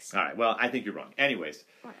picks. All right. Well, I think you're wrong. Anyways,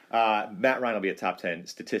 Matt Ryan will be a top 10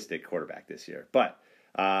 statistic quarterback this year. But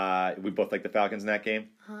we both like the Falcons in that game.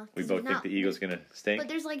 We both think the Eagles are going to stink. But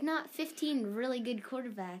there's not 15 really good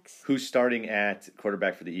quarterbacks. Who's starting at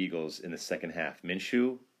quarterback for the Eagles in the second half?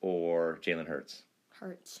 Minshew or Jalen Hurts?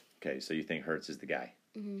 Hurts. Okay, so you think Hurts is the guy.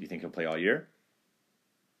 Mm-hmm. Do you think he'll play all year? Or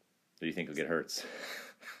do you think he'll get Hurts?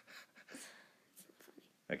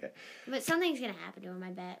 Okay. But something's going to happen to him,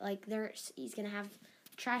 I bet. He's going to have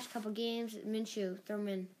trash couple games. Minshew, throw him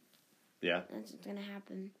in. Yeah? That's what's going to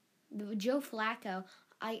happen. Joe Flacco,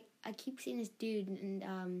 I keep seeing this dude,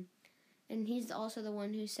 and he's also the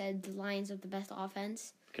one who said the Lions have the best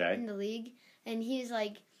offense in the league. And he's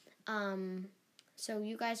like, so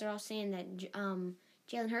you guys are all saying that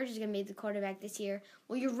Jalen Hurts is going to be the quarterback this year.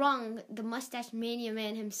 Well, you're wrong. The Mustache Mania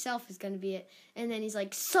man himself is going to be it. And then he's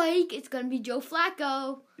like, psych, it's going to be Joe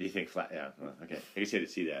Flacco. You think yeah, well, okay. I guess you had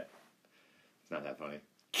to see that. It's not that funny.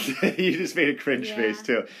 You just made a cringe face,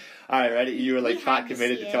 too. All right, ready? You were hot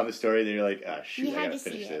committed to tell the story. Then you're like, oh, shoot, I got to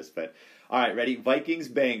finish this. But, all right, ready? Vikings,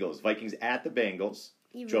 Bengals. Vikings at the Bengals.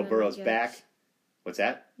 Joe Burrow's back. What's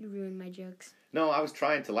that? You ruined my jokes. No, I was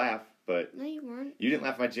trying to laugh, but... No, you weren't. You didn't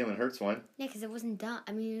laugh at my Jalen Hurts one. Yeah, because it wasn't dumb.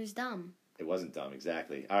 I mean, it was dumb. It wasn't dumb,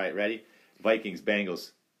 exactly. All right, ready? Vikings,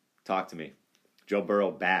 Bengals. Talk to me. Joe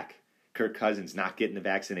Burrow back. Kirk Cousins not getting the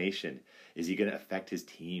vaccination. Is he going to affect his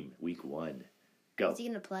team week 1? Go. Is he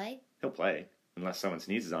going to play? He'll play. Unless someone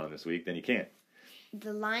sneezes on him this week, then he can't.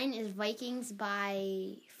 The line is Vikings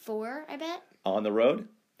by 4, I bet. On the road?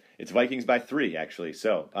 It's Vikings by 3, actually.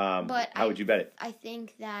 So, how would you bet it? I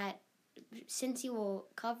think that Cincy will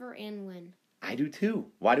cover and win. I do too.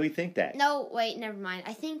 Why do we think that? No, wait, never mind.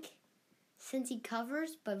 I think Cincy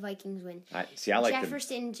covers, but Vikings win. I like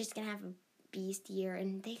Jefferson just going to have a beast year,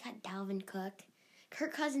 and they got Dalvin Cook.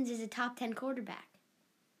 Kirk Cousins is a top 10 quarterback.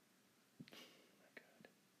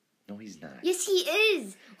 No, he's not. Yes, he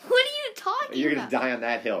is. What are you talking about? You're going to die on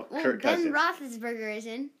that hill. Well, Kirk Cousins. Ben Roethlisberger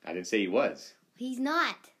isn't. I didn't say he was. He's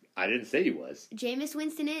not. I didn't say he was. Jameis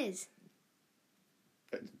Winston is.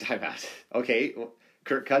 Time out. Okay. Well,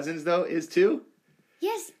 Kirk Cousins, though, is too?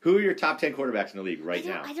 Yes. Who are your top 10 quarterbacks in the league right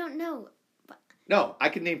now? I don't know. No, I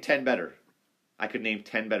could name 10 better. I could name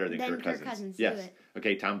 10 better than Kirk Cousins. Cousins. Yes. Do it.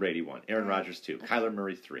 Okay, Tom Brady 1. Aaron Rodgers 2. Okay. Kyler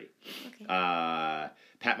Murray 3. Okay. Pat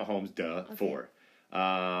Mahomes, 4.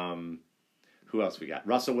 Who else we got?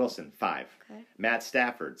 Russell Wilson, 5. Okay. Matt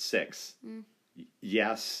Stafford, 6.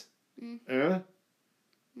 Yes.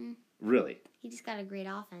 Really? He just got a great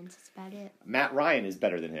offense. That's about it. Matt Ryan is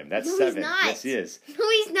better than him. That's no, 7. He's not. Yes, he is. No,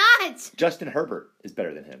 he's not. Justin Herbert is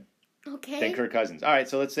better than him. Okay. Than Kirk Cousins. All right,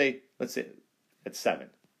 so let's say it's 7.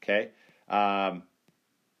 Okay.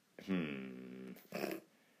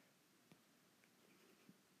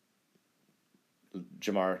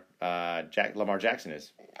 Lamar Jackson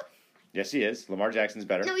is. Yes, he is. Lamar Jackson's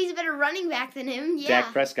better. No, he's a better running back than him. Yeah.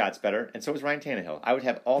 Dak Prescott's better, and so is Ryan Tannehill. I would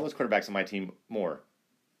have all those quarterbacks on my team more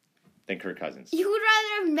than Kirk Cousins. You would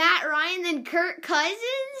rather have Matt Ryan than Kirk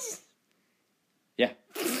Cousins? Yeah.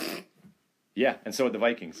 Yeah, and so would the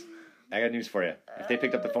Vikings. I got news for you. If they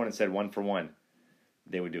picked up the phone and said 1 for 1,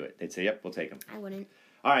 they would do it. They'd say, yep, we'll take them. I wouldn't.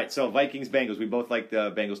 All right, so Vikings, Bengals. We both like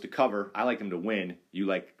the Bengals to cover. I like them to win. You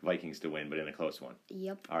like Vikings to win, but in a close one.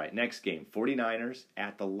 Yep. All right, next game. 49ers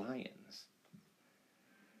at the Lions.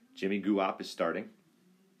 Jimmy Guap is starting.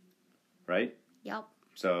 Right? Yep.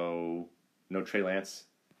 So, no Trey Lance.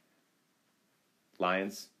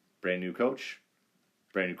 Lions. brand new coach,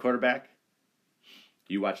 brand new quarterback.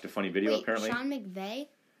 You watched a funny video, Wait, apparently. Sean McVay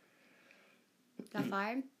got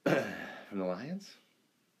fired? From the Lions?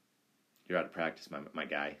 You're out of practice, my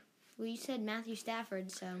guy. Well, you said Matthew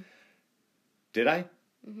Stafford, so. Did I?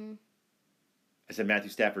 Mm-hmm. I said Matthew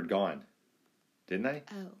Stafford gone. Didn't I?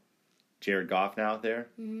 Oh. Jared Goff now out there?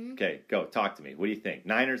 Mm-hmm. Okay, go. Talk to me. What do you think?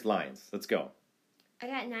 Niners, Lions. Let's go. I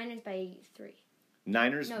got Niners by 3.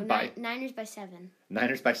 Niners No, by Niners by 7.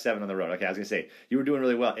 Niners by 7 on the road. Okay, I was gonna say you were doing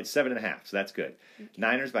really well. It's 7.5, so that's good. Okay.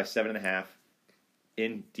 Niners by 7.5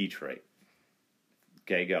 in Detroit.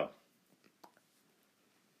 Okay, go.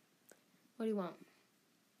 What do you want?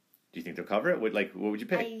 Do you think they'll cover it? What would you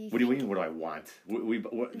pick? What do you mean? What do I want?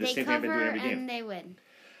 The They same thing cover I've been doing every game. and they win.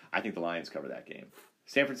 I think the Lions cover that game.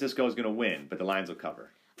 San Francisco is going to win, but the Lions will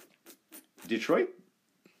cover. Detroit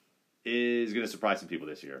is going to surprise some people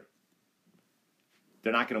this year.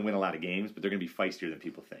 They're not going to win a lot of games, but they're going to be feistier than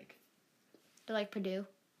people think. They're like Purdue.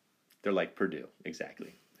 They're like Purdue,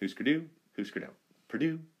 exactly. Who's Purdue? Who's Purdue?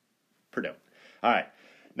 Purdue. Purdue. All right,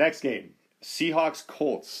 next game. Seahawks,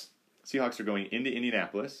 Colts. Seahawks are going into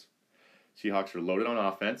Indianapolis. Seahawks are loaded on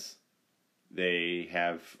offense. They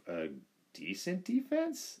have a decent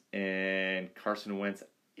defense, and Carson Wentz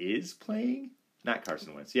is playing. Not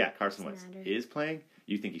Carson Wentz. Yeah, Carson Wentz is playing.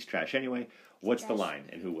 You think he's trash anyway. What's the line,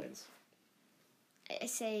 and who wins? I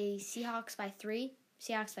say Seahawks by 3.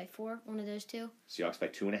 Seahawks by 4. One of those two. Seahawks by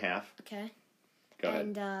 2.5. Okay. Go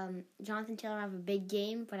ahead. And Jonathan Taylor have a big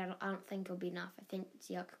game, but I don't think it'll be enough. I think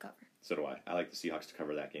Seahawks cover. So do I. I like the Seahawks to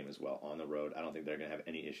cover that game as well on the road. I don't think they're going to have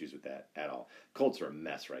any issues with that at all. Colts are a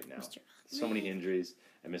mess right now. So many injuries.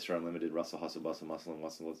 And Mr. Unlimited, Russell Hustle, Bustle, Muscle, and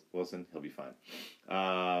Wilson, he'll be fine.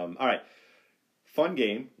 All right. Fun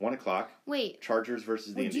game, 1 o'clock. Wait. Chargers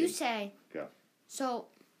versus the Would Indians. you say... Go. So,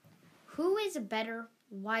 who is a better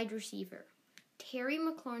wide receiver? Terry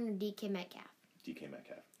McLaurin or DK Metcalf? DK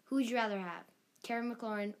Metcalf. Who would you rather have? Terry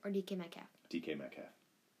McLaurin or DK Metcalf? DK Metcalf.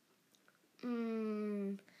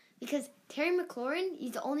 Because Terry McLaurin,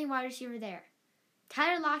 he's the only wide receiver there.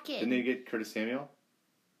 Tyler Lockett... Didn't they get Curtis Samuel?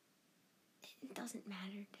 It doesn't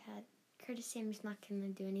matter, Dad. Curtis Samuel's not going to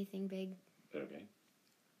do anything big. Okay.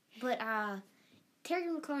 But Terry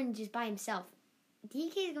McLaurin just by himself. DK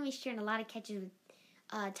is going to be sharing a lot of catches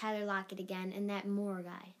with Tyler Lockett again and that Moore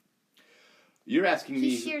guy. You're asking me...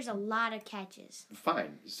 He shares a lot of catches.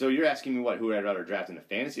 Fine. So you're asking me what? Who I'd rather draft in a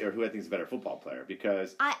fantasy or who I think is a better football player?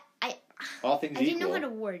 Because all things I equal... didn't know how to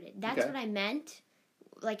word it. That's Okay. what I meant.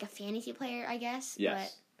 Like a fantasy player, I guess.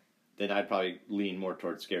 Yes. Then I'd probably lean more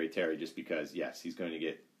towards Scary Terry just because, yes, he's going to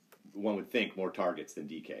get, one would think, more targets than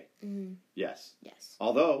DK. Mm-hmm. Yes. Yes.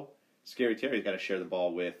 Although, Scary Terry's got to share the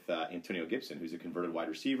ball with Antonio Gibson, who's a converted wide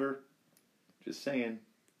receiver. Just saying.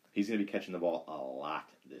 He's going to be catching the ball a lot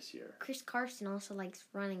this year. Chris Carson also likes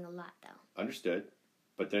running a lot, though. Understood.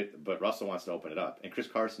 But Russell wants to open it up. And Chris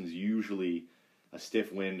Carson's usually a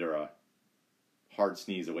stiff wind or a hard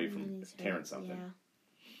sneeze away from tearing something. Yeah.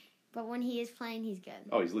 But when he is playing, he's good.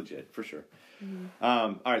 Oh, he's legit, for sure. Mm-hmm.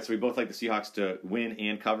 All right, so we both like the Seahawks to win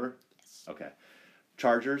and cover? Yes. Okay.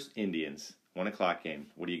 Chargers, Indians. 1 o'clock game.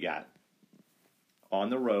 What do you got? On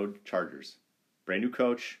the road, Chargers. Brand new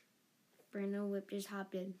coach. Brandon Whip just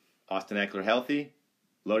hopped in. Austin Eckler healthy.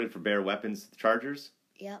 Loaded for bare weapons, the Chargers.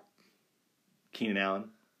 Yep. Keenan Allen.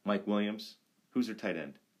 Mike Williams. Who's their tight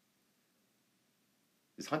end?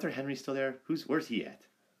 Is Hunter Henry still there? Where's he at?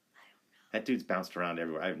 That dude's bounced around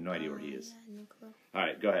everywhere. I have no idea where he is. Yeah, no clue. All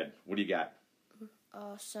right, go ahead. What do you got?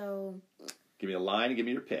 So, Give me a line and give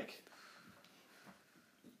me your pick.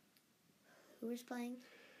 who was playing?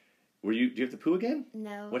 Do you have to poo again?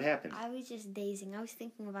 No. What happened? I was just dazing. I was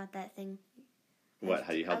thinking about that thing. What?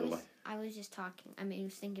 How you held the line? I was just talking. I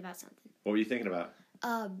was thinking about something. What were you thinking about?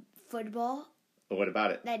 Football. Well, what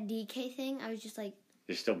about it? That DK thing. I was just like,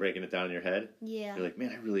 You're still breaking it down in your head? yeah. You're like,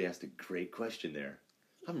 man, I really asked a great question there.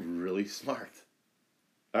 I'm really smart.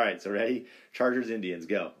 All right, so ready? Chargers, Indians,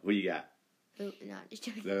 go. What do you got? Oh, no, just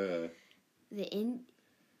joking.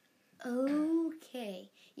 Okay.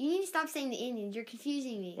 You need to stop saying the Indians. You're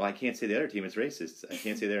confusing me. Well, I can't say the other team. It's racist. I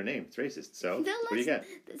can't say their name. It's racist. So, No, what do you got?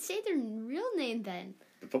 Say their real name then.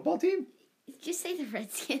 The football team? Just say the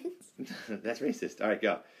Redskins. That's racist. All right,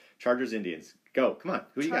 go. Chargers, Indians. Go. Come on.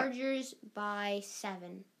 Who do you got? Chargers by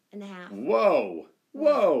 7.5. Whoa.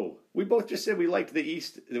 Whoa. We both just said we liked the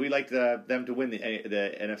East. We liked them to win the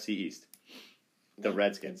NFC East. The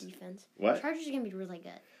Redskins. Good defense. What? Chargers are going to be really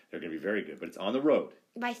good. They're going to be very good, but it's on the road.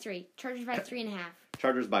 By 3. Chargers by 3.5.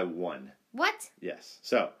 Chargers by 1. What? Yes.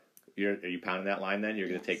 So, are you pounding that line then? You're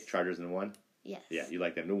going to take the Chargers in 1? Yes. Yeah, you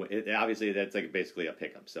like them to win. Obviously, that's like basically a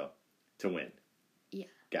pick 'em. So, to win. Yeah.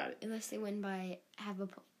 Got it. Unless they win by half a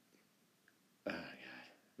point. Oh, God.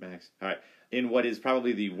 Max. All right. In what is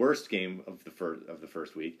probably the worst game of the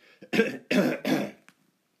first week,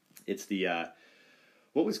 it's the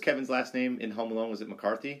what was Kevin's last name in Home Alone? Was it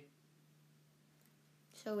McCarthy?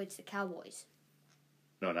 So it's the Cowboys.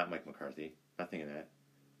 No, not Mike McCarthy. Not thinking that.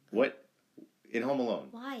 What in Home Alone?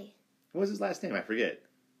 Why? What was his last name? I forget.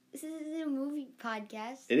 This is a movie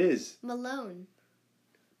podcast. It is Malone.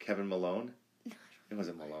 Kevin Malone. It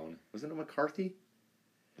wasn't Malone. Wasn't it McCarthy?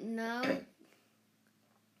 No. It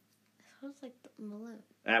sounds like Malone.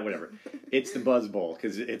 Whatever. It's the Buzz Bowl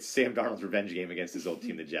because it's Sam Darnold's revenge game against his old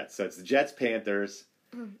team, the Jets. So it's the Jets Panthers.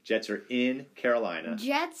 Jets are in Carolina.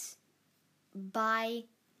 Jets by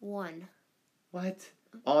 1. What?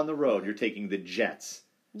 On the road, you're taking the Jets,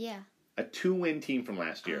 Yeah. a 2-win team from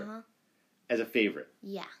last year, Uh-huh. as a favorite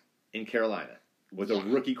Yeah. in Carolina with a Yeah.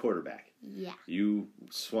 rookie quarterback. Yeah. You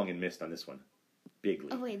swung and missed on this one. Bigly.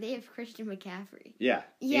 Oh, wait, they have Christian McCaffrey. Yeah.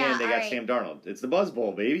 Yeah, And they got alright. Sam Darnold. It's the Buzz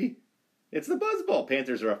Bowl, baby. It's the Buzz Bowl.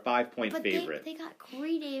 Panthers are a 5-point But favorite. they got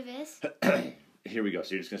Corey Davis. Here we go.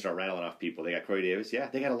 So you're just going to start rattling off people. They got Corey Davis. Yeah.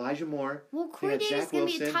 They got Elijah Moore. Well, Corey got Davis is Zach going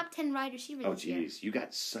to be a Wilson. top 10 wide receiver Oh, this year. jeez. You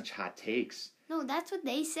got such hot takes. No, that's what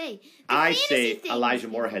they say. The I fantasy say thing Elijah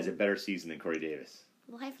is Moore people- has a better season than Corey Davis.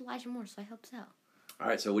 Well, I have Elijah Moore, so I hope so. All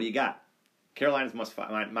right. So what do you got? Carolina's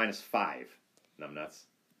 -5. Numbnuts.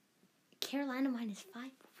 Carolina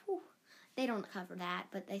 -5. Whew. They don't cover that,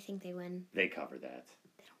 but I think they win. They cover that.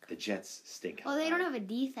 They don't The Jets stink. Oh, they don't have a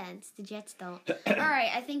defense. The Jets don't. All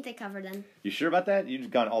right, I think they cover them. You sure about that?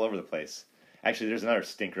 You've gone all over the place. Actually, there's another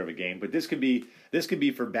stinker of a game, but this could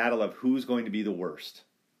be for battle of who's going to be the worst.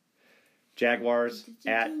 Jaguars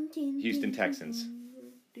at Houston Texans.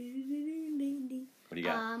 What do you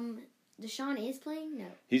got? Deshaun is playing?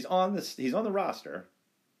 No. He's on the roster.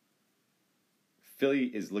 Philly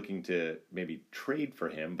is looking to maybe trade for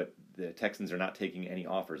him, but the Texans are not taking any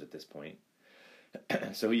offers at this point.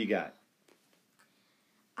 So who you got?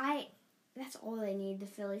 That's all they need. The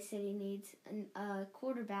Philly City needs a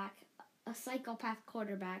quarterback, a psychopath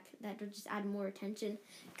quarterback that would just add more attention.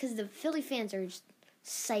 Because the Philly fans are just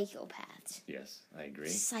psychopaths. Yes, I agree.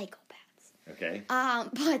 Psychopaths. Okay.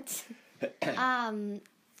 But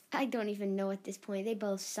I don't even know at this point. They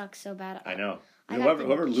both suck so bad. I know. I got the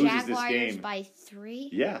Whoever loses this Jaguars game by 3.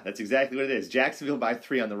 Yeah, that's exactly what it is. Jacksonville by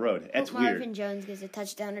 3 on the road. That's Hope Marvin weird. Jones gets a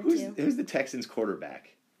touchdown or 2. Who's the Texans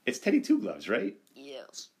quarterback? It's Teddy Two Gloves, right?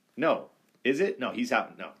 Yes. No. Is it? No, he's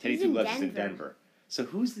out. No, Teddy He's Two in Gloves is in Denver. Denver. So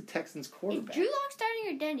who's the Texans Is quarterback? Drew Lock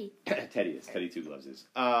starting or Denny? Teddy is. Teddy Two Gloves is.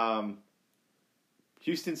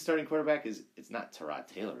 Houston's starting quarterback it's not Tyrod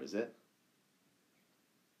Taylor, is it?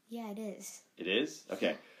 Yeah, it is. It is?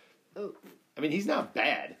 Okay. Oh. I mean, he's not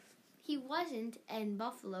bad. He wasn't in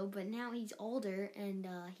Buffalo, but now he's older and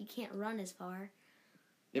he can't run as far.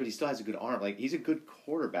 Yeah, but he still has a good arm. Like, he's a good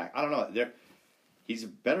quarterback. I don't know. He's a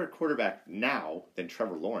better quarterback now than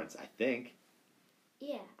Trevor Lawrence, I think.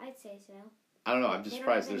 Yeah, I'd say so. I don't know. I'm just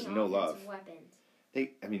surprised there's no love. Weapons.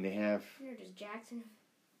 They have... Neither does Jackson.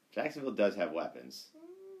 Jacksonville does have weapons.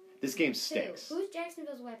 This game Who? stinks. Who's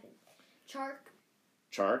Jacksonville's weapon?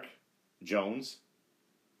 Chark, Jones.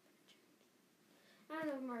 I don't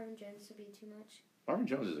know if Marvin Jones will be too much. Marvin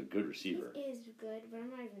Jones is a good receiver. He is good, but I'm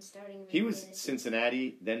not even starting him. He in was fantasy.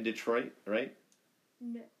 Cincinnati, then Detroit, right?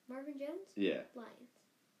 No, Marvin Jones? Yeah. Lions.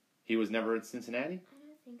 He was never in Cincinnati? I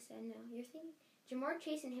don't think so. No, you're thinking Jamar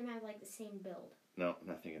Chase and him have like the same build. No, I'm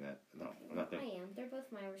not thinking that. No, I'm not thinking. I am. They're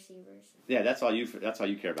both my receivers. Yeah, that's all you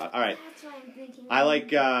care about. All right. That's why I'm thinking. I'd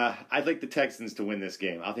like the Texans to win this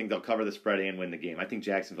game. I think they'll cover the spread and win the game. I think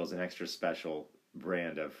Jacksonville's an extra special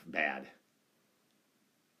brand of bad.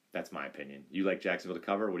 That's my opinion. You like Jacksonville to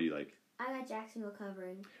cover? What do you like? I got Jacksonville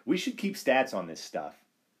covering. We should keep stats on this stuff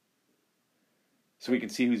so we can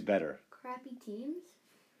see who's better. Crappy teams?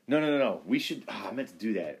 No. We should... I meant to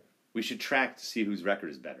do that. We should track to see whose record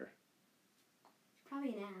is better.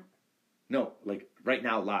 Probably an app. No, like right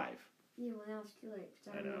now live. Yeah, well, now it's too late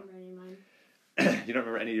because I I don't know. remember any of mine. You don't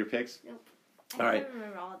remember any of your picks? Nope. All right. don't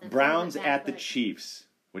remember all of them. Browns Something like at the that, Chiefs.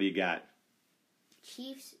 What do you got? but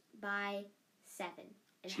Chiefs by 7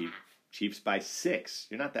 and Chief- a half. Chiefs by 6.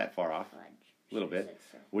 You're not that far off. Fudge. A little Should've bit.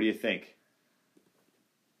 said so. What do you think?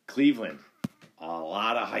 Cleveland. A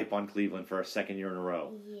lot of hype on Cleveland for a second year in a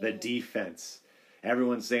row. Yeah. The defense.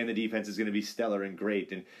 Everyone's saying the defense is going to be stellar and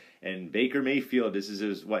great. And Baker Mayfield, this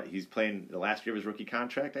is he's playing the last year of his rookie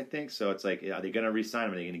contract, I think. So it's like, are they going to re-sign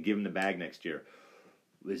him? Are they going to give him the bag next year?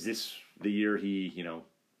 Is this the year he,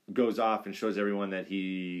 goes off and shows everyone that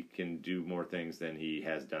he can do more things than he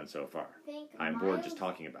has done so far? I'm bored just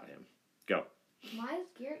talking about him. Go. Myles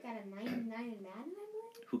Garrett got a 99 in Madden, I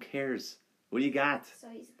believe. Who cares? What do you got? So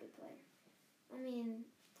he's a good player. I mean,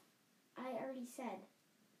 I already said.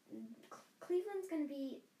 Cleveland's going to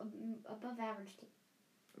be above average team.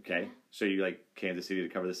 Okay. Yeah. So you like Kansas City to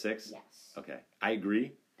cover the 6? Yes. Okay. I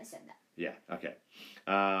agree. I said that. Yeah. Okay.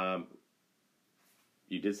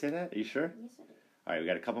 You did say that? Are you sure? Yes, I did. All right. We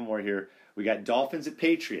got a couple more here. We got Dolphins at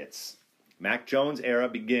Patriots. Mac Jones era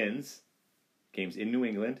begins. Game's in New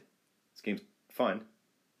England. This game's fun.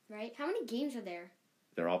 Right? How many games are there?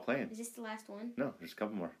 They're all playing. Is this the last one? No, there's a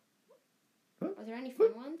couple more. Are there any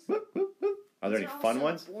fun ones? Are there any These are all fun so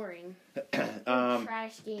ones? Boring. Um,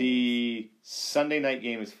 Trash games. The Sunday night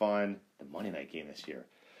game is fun. The Monday night game this year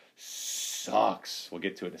sucks. We'll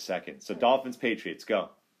get to it in a second. So Dolphins, Patriots, go.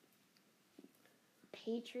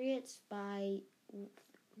 Patriots by...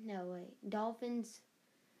 No, wait. Dolphins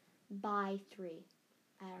by 3.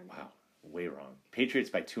 I don't know. Wow, way wrong. Patriots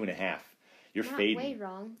by 2.5. You're Not fading. way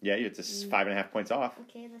wrong. Yeah, it's a 5.5 points off.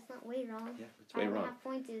 Okay, that's not way wrong. Yeah, it's way wrong. 5.5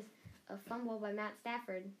 points is a fumble by Matt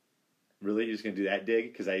Stafford. Really, you're just gonna do that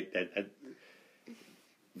dig? Because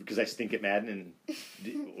I stink at Madden and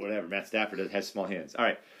whatever. Matt Stafford has small hands. All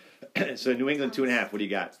right. So New England 2.5. What do you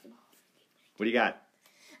got? What do you got?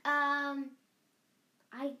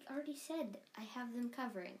 I already said I have them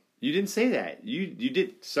covering. You didn't say that. You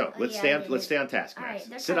did. So let's stay on task, All right, Max.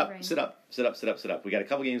 they're Sit covering. up. We got a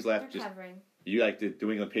couple games left. They're covering. You like the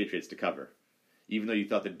New England Patriots to cover, even though you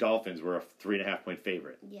thought the Dolphins were a 3.5 point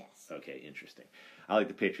favorite. Yes. Okay, interesting. I like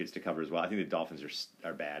the Patriots to cover as well. I think the Dolphins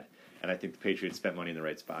are bad, and I think the Patriots spent money in the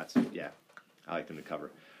right spots. Yeah, I like them to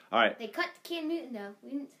cover. All right. They cut Cam Newton though.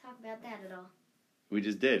 We didn't talk about that at all. We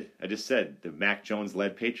just did. I just said the Mac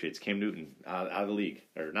Jones-led Patriots, Cam Newton out of the league,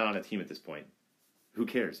 or not on a team at this point. Who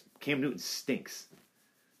cares? Cam Newton stinks.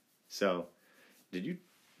 So, did you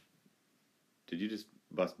just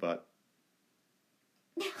bust butt?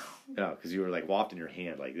 No. No, because you were like wafting your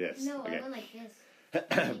hand like this. No, Okay. I went like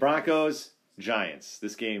this. Broncos, Giants.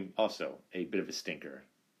 This game also a bit of a stinker.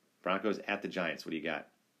 Broncos at the Giants. What do you got?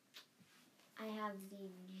 I have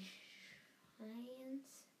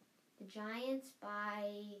the Giants by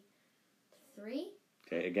 3.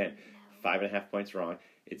 Okay, again, 5.5 points wrong.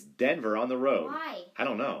 It's Denver on the road. Why? I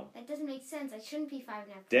don't know. That doesn't make sense. I shouldn't be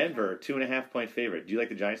 5.5. Denver, 2.5 point favorite. Do you like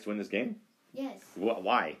the Giants to win this game? Yes.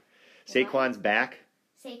 Why? Saquon's back.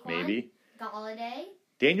 Saquon. Maybe. Galladay.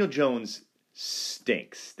 Daniel Jones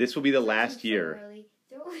stinks. This will be the last year.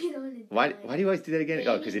 Why do you always do that again?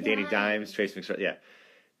 Danny Because of Danny Dimes, Dimes. Trace McSorley. Yeah.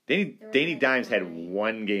 Danny Dimes had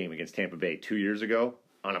one game against Tampa Bay 2 years ago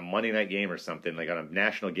on a Monday night game or something, like on a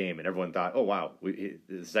national game, and everyone thought, oh, wow,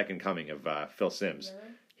 the second coming of Phil Simms.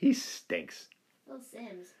 Really? He stinks. Phil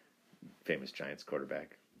Simms. Famous Giants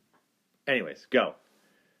quarterback. Anyways, go.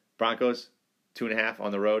 Broncos, 2.5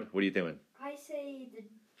 on the road. What are you doing? I say the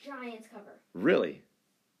Giants cover. Really?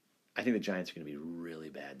 I think the Giants are going to be really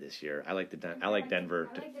bad this year. I like Denver. I like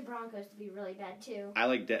the Broncos to be really bad too.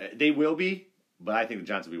 They will be, but I think the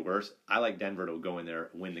Giants will be worse. I like Denver to go in there,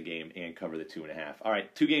 win the game, and cover the 2.5. All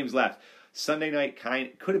right, 2 games left. Sunday night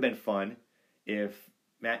could have been fun if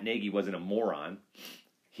Matt Nagy wasn't a moron.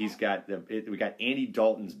 We got Andy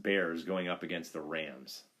Dalton's Bears going up against the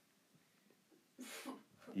Rams.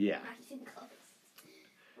 Yeah. Not even close.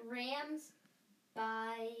 Rams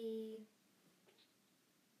by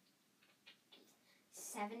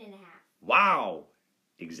 7.5. Wow.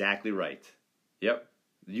 Exactly right. Yep.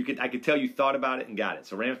 I could tell you thought about it and got it.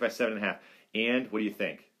 So Rams by 7.5. And what do you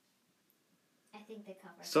think? I think they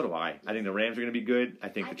cover. So do I. I think the Rams are going to be good. I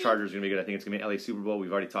think the Chargers are going to be good. I think it's going to be LA Super Bowl.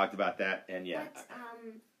 We've already talked about that. And yeah. But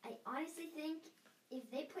I honestly think if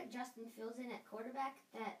they put Justin Fields in at quarterback,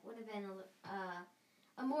 that would have been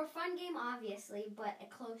a more fun game, obviously, but a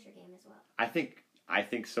closer game as well. I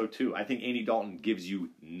think so too. I think Andy Dalton gives you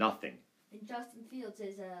nothing. And Justin Fields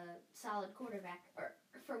is a solid quarterback, or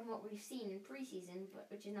from what we've seen in preseason,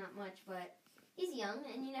 which is not much, but he's young,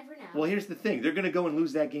 and you never know. Well, here's the thing. They're going to go and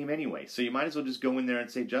lose that game anyway. So you might as well just go in there and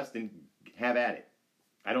say, Justin, have at it.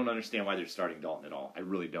 I don't understand why they're starting Dalton at all. I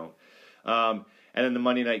really don't. And then the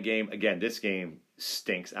Monday night game, again, this game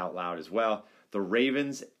stinks out loud as well. The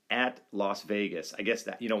Ravens at Las Vegas. I guess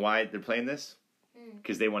that, you know why they're playing this?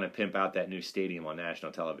 Because they want to pimp out that new stadium on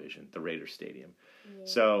national television, the Raiders Stadium. Yeah.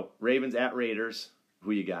 So, Ravens at Raiders,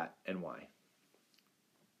 who you got and why?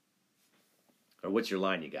 Or what's your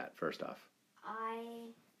line you got, first off? I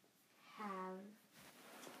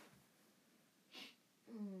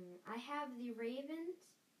have the Ravens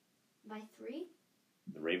by 3.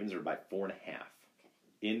 The Ravens are by 4.5. Okay.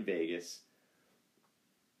 In Vegas.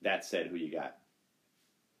 That said, who you got?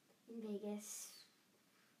 In Vegas,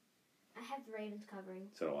 I have the Ravens covering.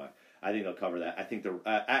 So do I. I think they'll cover that. I think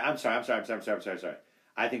I'm sorry.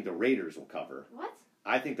 I think the Raiders will cover. What?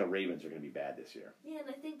 I think the Ravens are going to be bad this year. Yeah, and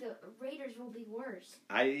I think the Raiders will be worse.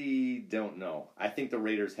 I don't know. I think the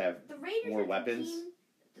Raiders have more weapons.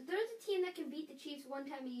 They're the team that can beat the Chiefs one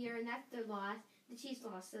time a year, and that's their loss. The Chiefs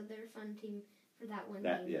lost, so they're a fun team for that one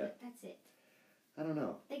game. Yeah. But that's it. I don't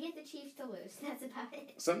know. They get the Chiefs to lose. That's about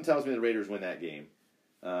it. Something tells me the Raiders win that game.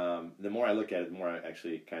 The more I look at it, the more I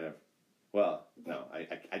actually kind of... Well, no, I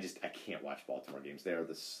can't watch Baltimore games. They are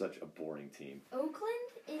such a boring team. Oakland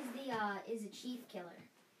is a Chief killer.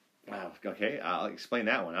 Wow. Okay, I'll explain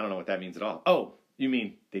that one. I don't know what that means at all. Oh, you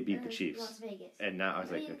mean they beat the Chiefs? Las Vegas. And now I was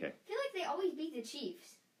okay. I feel like they always beat the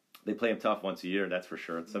Chiefs. They play them tough once a year, that's for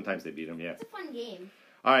sure. Sometimes they beat them, yeah. It's a fun game.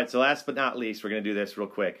 All right, so last but not least, we're going to do this real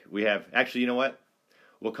quick. We have... Actually, you know what?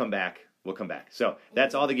 We'll come back. So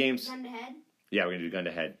that's all the games. Gun to head? Yeah, we're going to do gun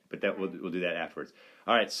to head, but we'll do that afterwards.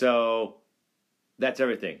 All right, so that's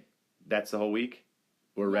everything. That's the whole week.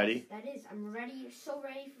 We're ready. That is. I'm ready. So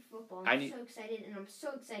ready for football. I'm so excited, and I'm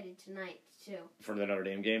so excited tonight too. For the Notre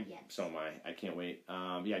Dame game? Yes. So am I. I can't wait.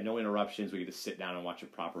 No interruptions. We get to sit down and watch a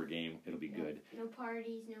proper game. It'll be good. No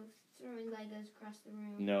parties. No throwing Legos across the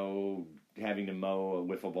room. No having to mow a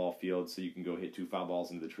wiffle ball field so you can go hit 2 foul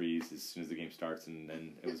balls into the trees as soon as the game starts, and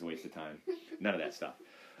then it was a waste of time. None of that stuff.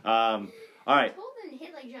 All right. I told them to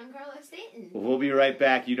hit like Giancarlo Stanton. We'll be right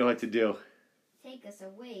back. You know what to do. Take us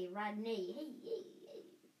away, Rodney. Hey.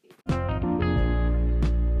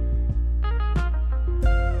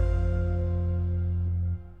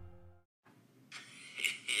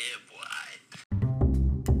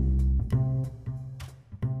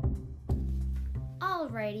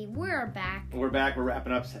 Alrighty, we're back. We're back. We're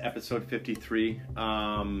wrapping up episode 53.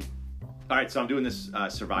 All right, so I'm doing this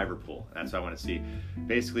survivor pool. That's what I want to see.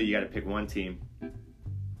 Basically, you got to pick one team,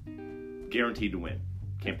 guaranteed to win.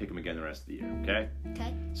 Can't pick them again the rest of the year, okay?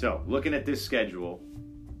 Okay. So, looking at this schedule,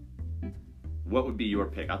 what would be your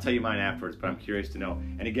pick? I'll tell you mine afterwards, but I'm curious to know.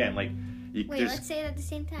 And again, Wait, let's say it at the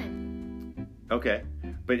same time. Okay.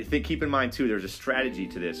 But keep in mind, too, there's a strategy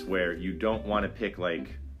to this where you don't want to pick,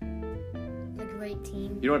 like... A great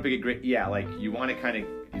team. You don't want to pick a great... Yeah, like, you want to kind of,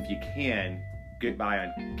 if you can, get by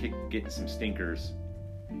on getting some stinkers.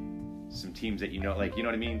 Some teams that you know, like, you know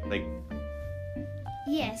what I mean? Like...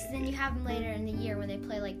 Yes, then you have them later in the year when they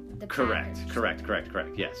play, like, the Correct,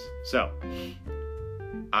 yes. So,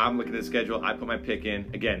 I'm looking at the schedule. I put my pick in.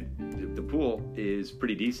 Again, the pool is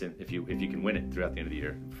pretty decent if you can win it throughout the end of the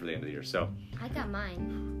year, for the end of the year. So, I got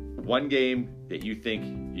mine. One game that you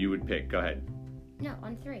think you would pick. Go ahead. No,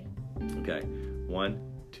 on 3. Okay. 1,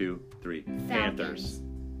 2, 3. Falcons. Panthers.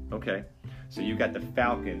 Okay. So you got the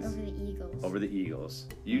Falcons over the Eagles.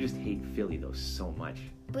 You just hate Philly though so much.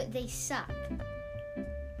 But they suck.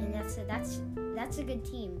 And that's a good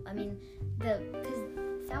team. I mean, because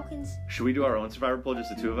Falcons. Should we do our own survivor pool, just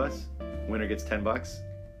the two of us? Winner gets $10. No,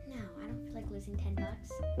 I don't feel like losing $10.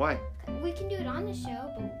 Why? We can do it on the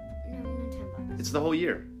show, but no $10. It's the whole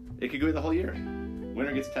year. It could go the whole year.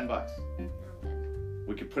 Winner gets $10. No, I'm good.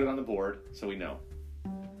 We could put it on the board so we know.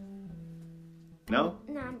 No?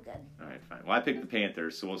 No, I'm good. All right, fine. Well, I picked the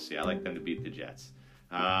Panthers, so we'll see. I like them to beat the Jets.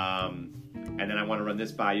 And then I want to run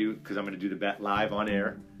this by you because I'm going to do the bet live on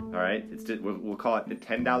air. All right? We'll call it the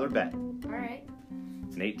 $10 bet. All right.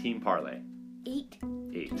 It's an 8-team parlay. 8?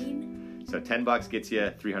 8. So $10 gets you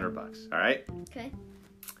 $300. All right? Okay.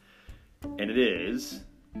 And it is...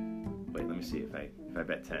 Wait, let me see if I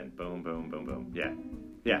bet 10. Boom, boom, boom, boom.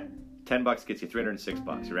 Yeah. $10 gets you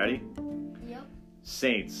 $306. You ready? Yep.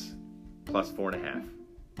 Saints plus 4.5.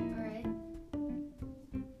 All right.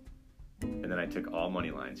 And then I took all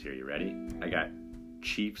money lines here. You ready? I got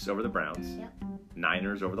Chiefs over the Browns. Yep.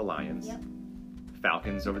 Niners over the Lions. Yep.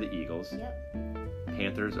 Falcons over the Eagles. Yep.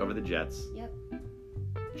 Panthers over the Jets. Yep.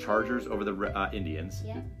 Chargers over the Indians.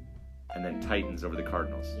 Yep. And then Titans over the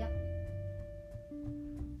Cardinals. Yep.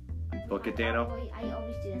 Book it, Dano? I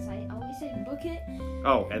always do this. I always say book it.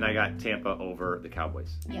 Oh, and I got Tampa over the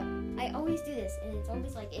Cowboys. Yeah. I always do this, and it's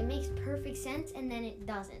always like, it makes perfect sense, and then it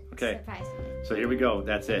doesn't. Okay. Surprisingly. So here we go.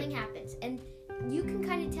 That's Something happens. And you can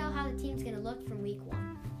kind of tell how the team's going to look from week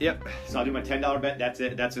 1. Yep. So I'll do my $10 bet. That's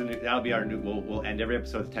it. That'll be our new... We'll end every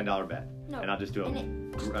episode with a $10 bet. No. And I'll just do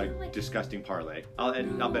a disgusting parlay. I'll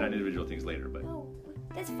bet on individual things later, but... No.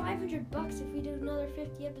 That's $500 if we do another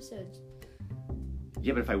 50 episodes.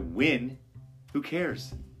 Yeah, but if I win, who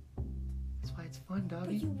cares? That's why it's fun, doggy.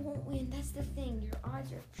 But you won't win. That's the thing. Your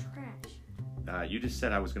odds are trash. You just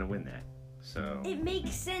said I was going to win that, so... It makes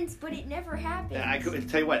sense, but it never happens. I could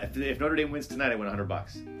tell you what. If Notre Dame wins tonight, I win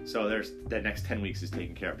 $100. So there's that next 10 weeks is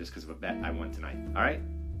taken care of just because of a bet I won tonight. All right?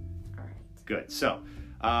 All right. Good. So,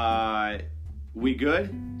 we good?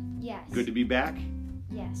 Yes. Good to be back?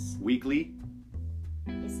 Yes. Weekly?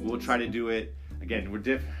 Yes, We'll try to do it. again,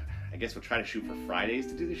 I guess we'll try to shoot for Fridays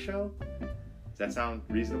to do the show. Does that sound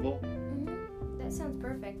reasonable? Mm-hmm. That sounds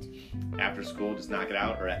perfect. After school, just knock it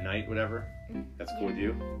out, or at night, whatever. That's cool with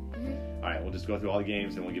you? Mm-hmm. All right, we'll just go through all the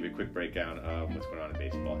games and we'll give you a quick breakdown of what's going on in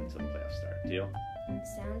baseball until the playoffs start. Deal?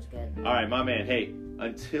 Sounds good. All right, my man. Hey,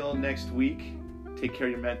 until next week, take care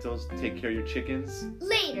of your mentals, take care of your chickens.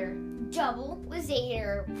 Later, Double was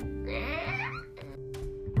there.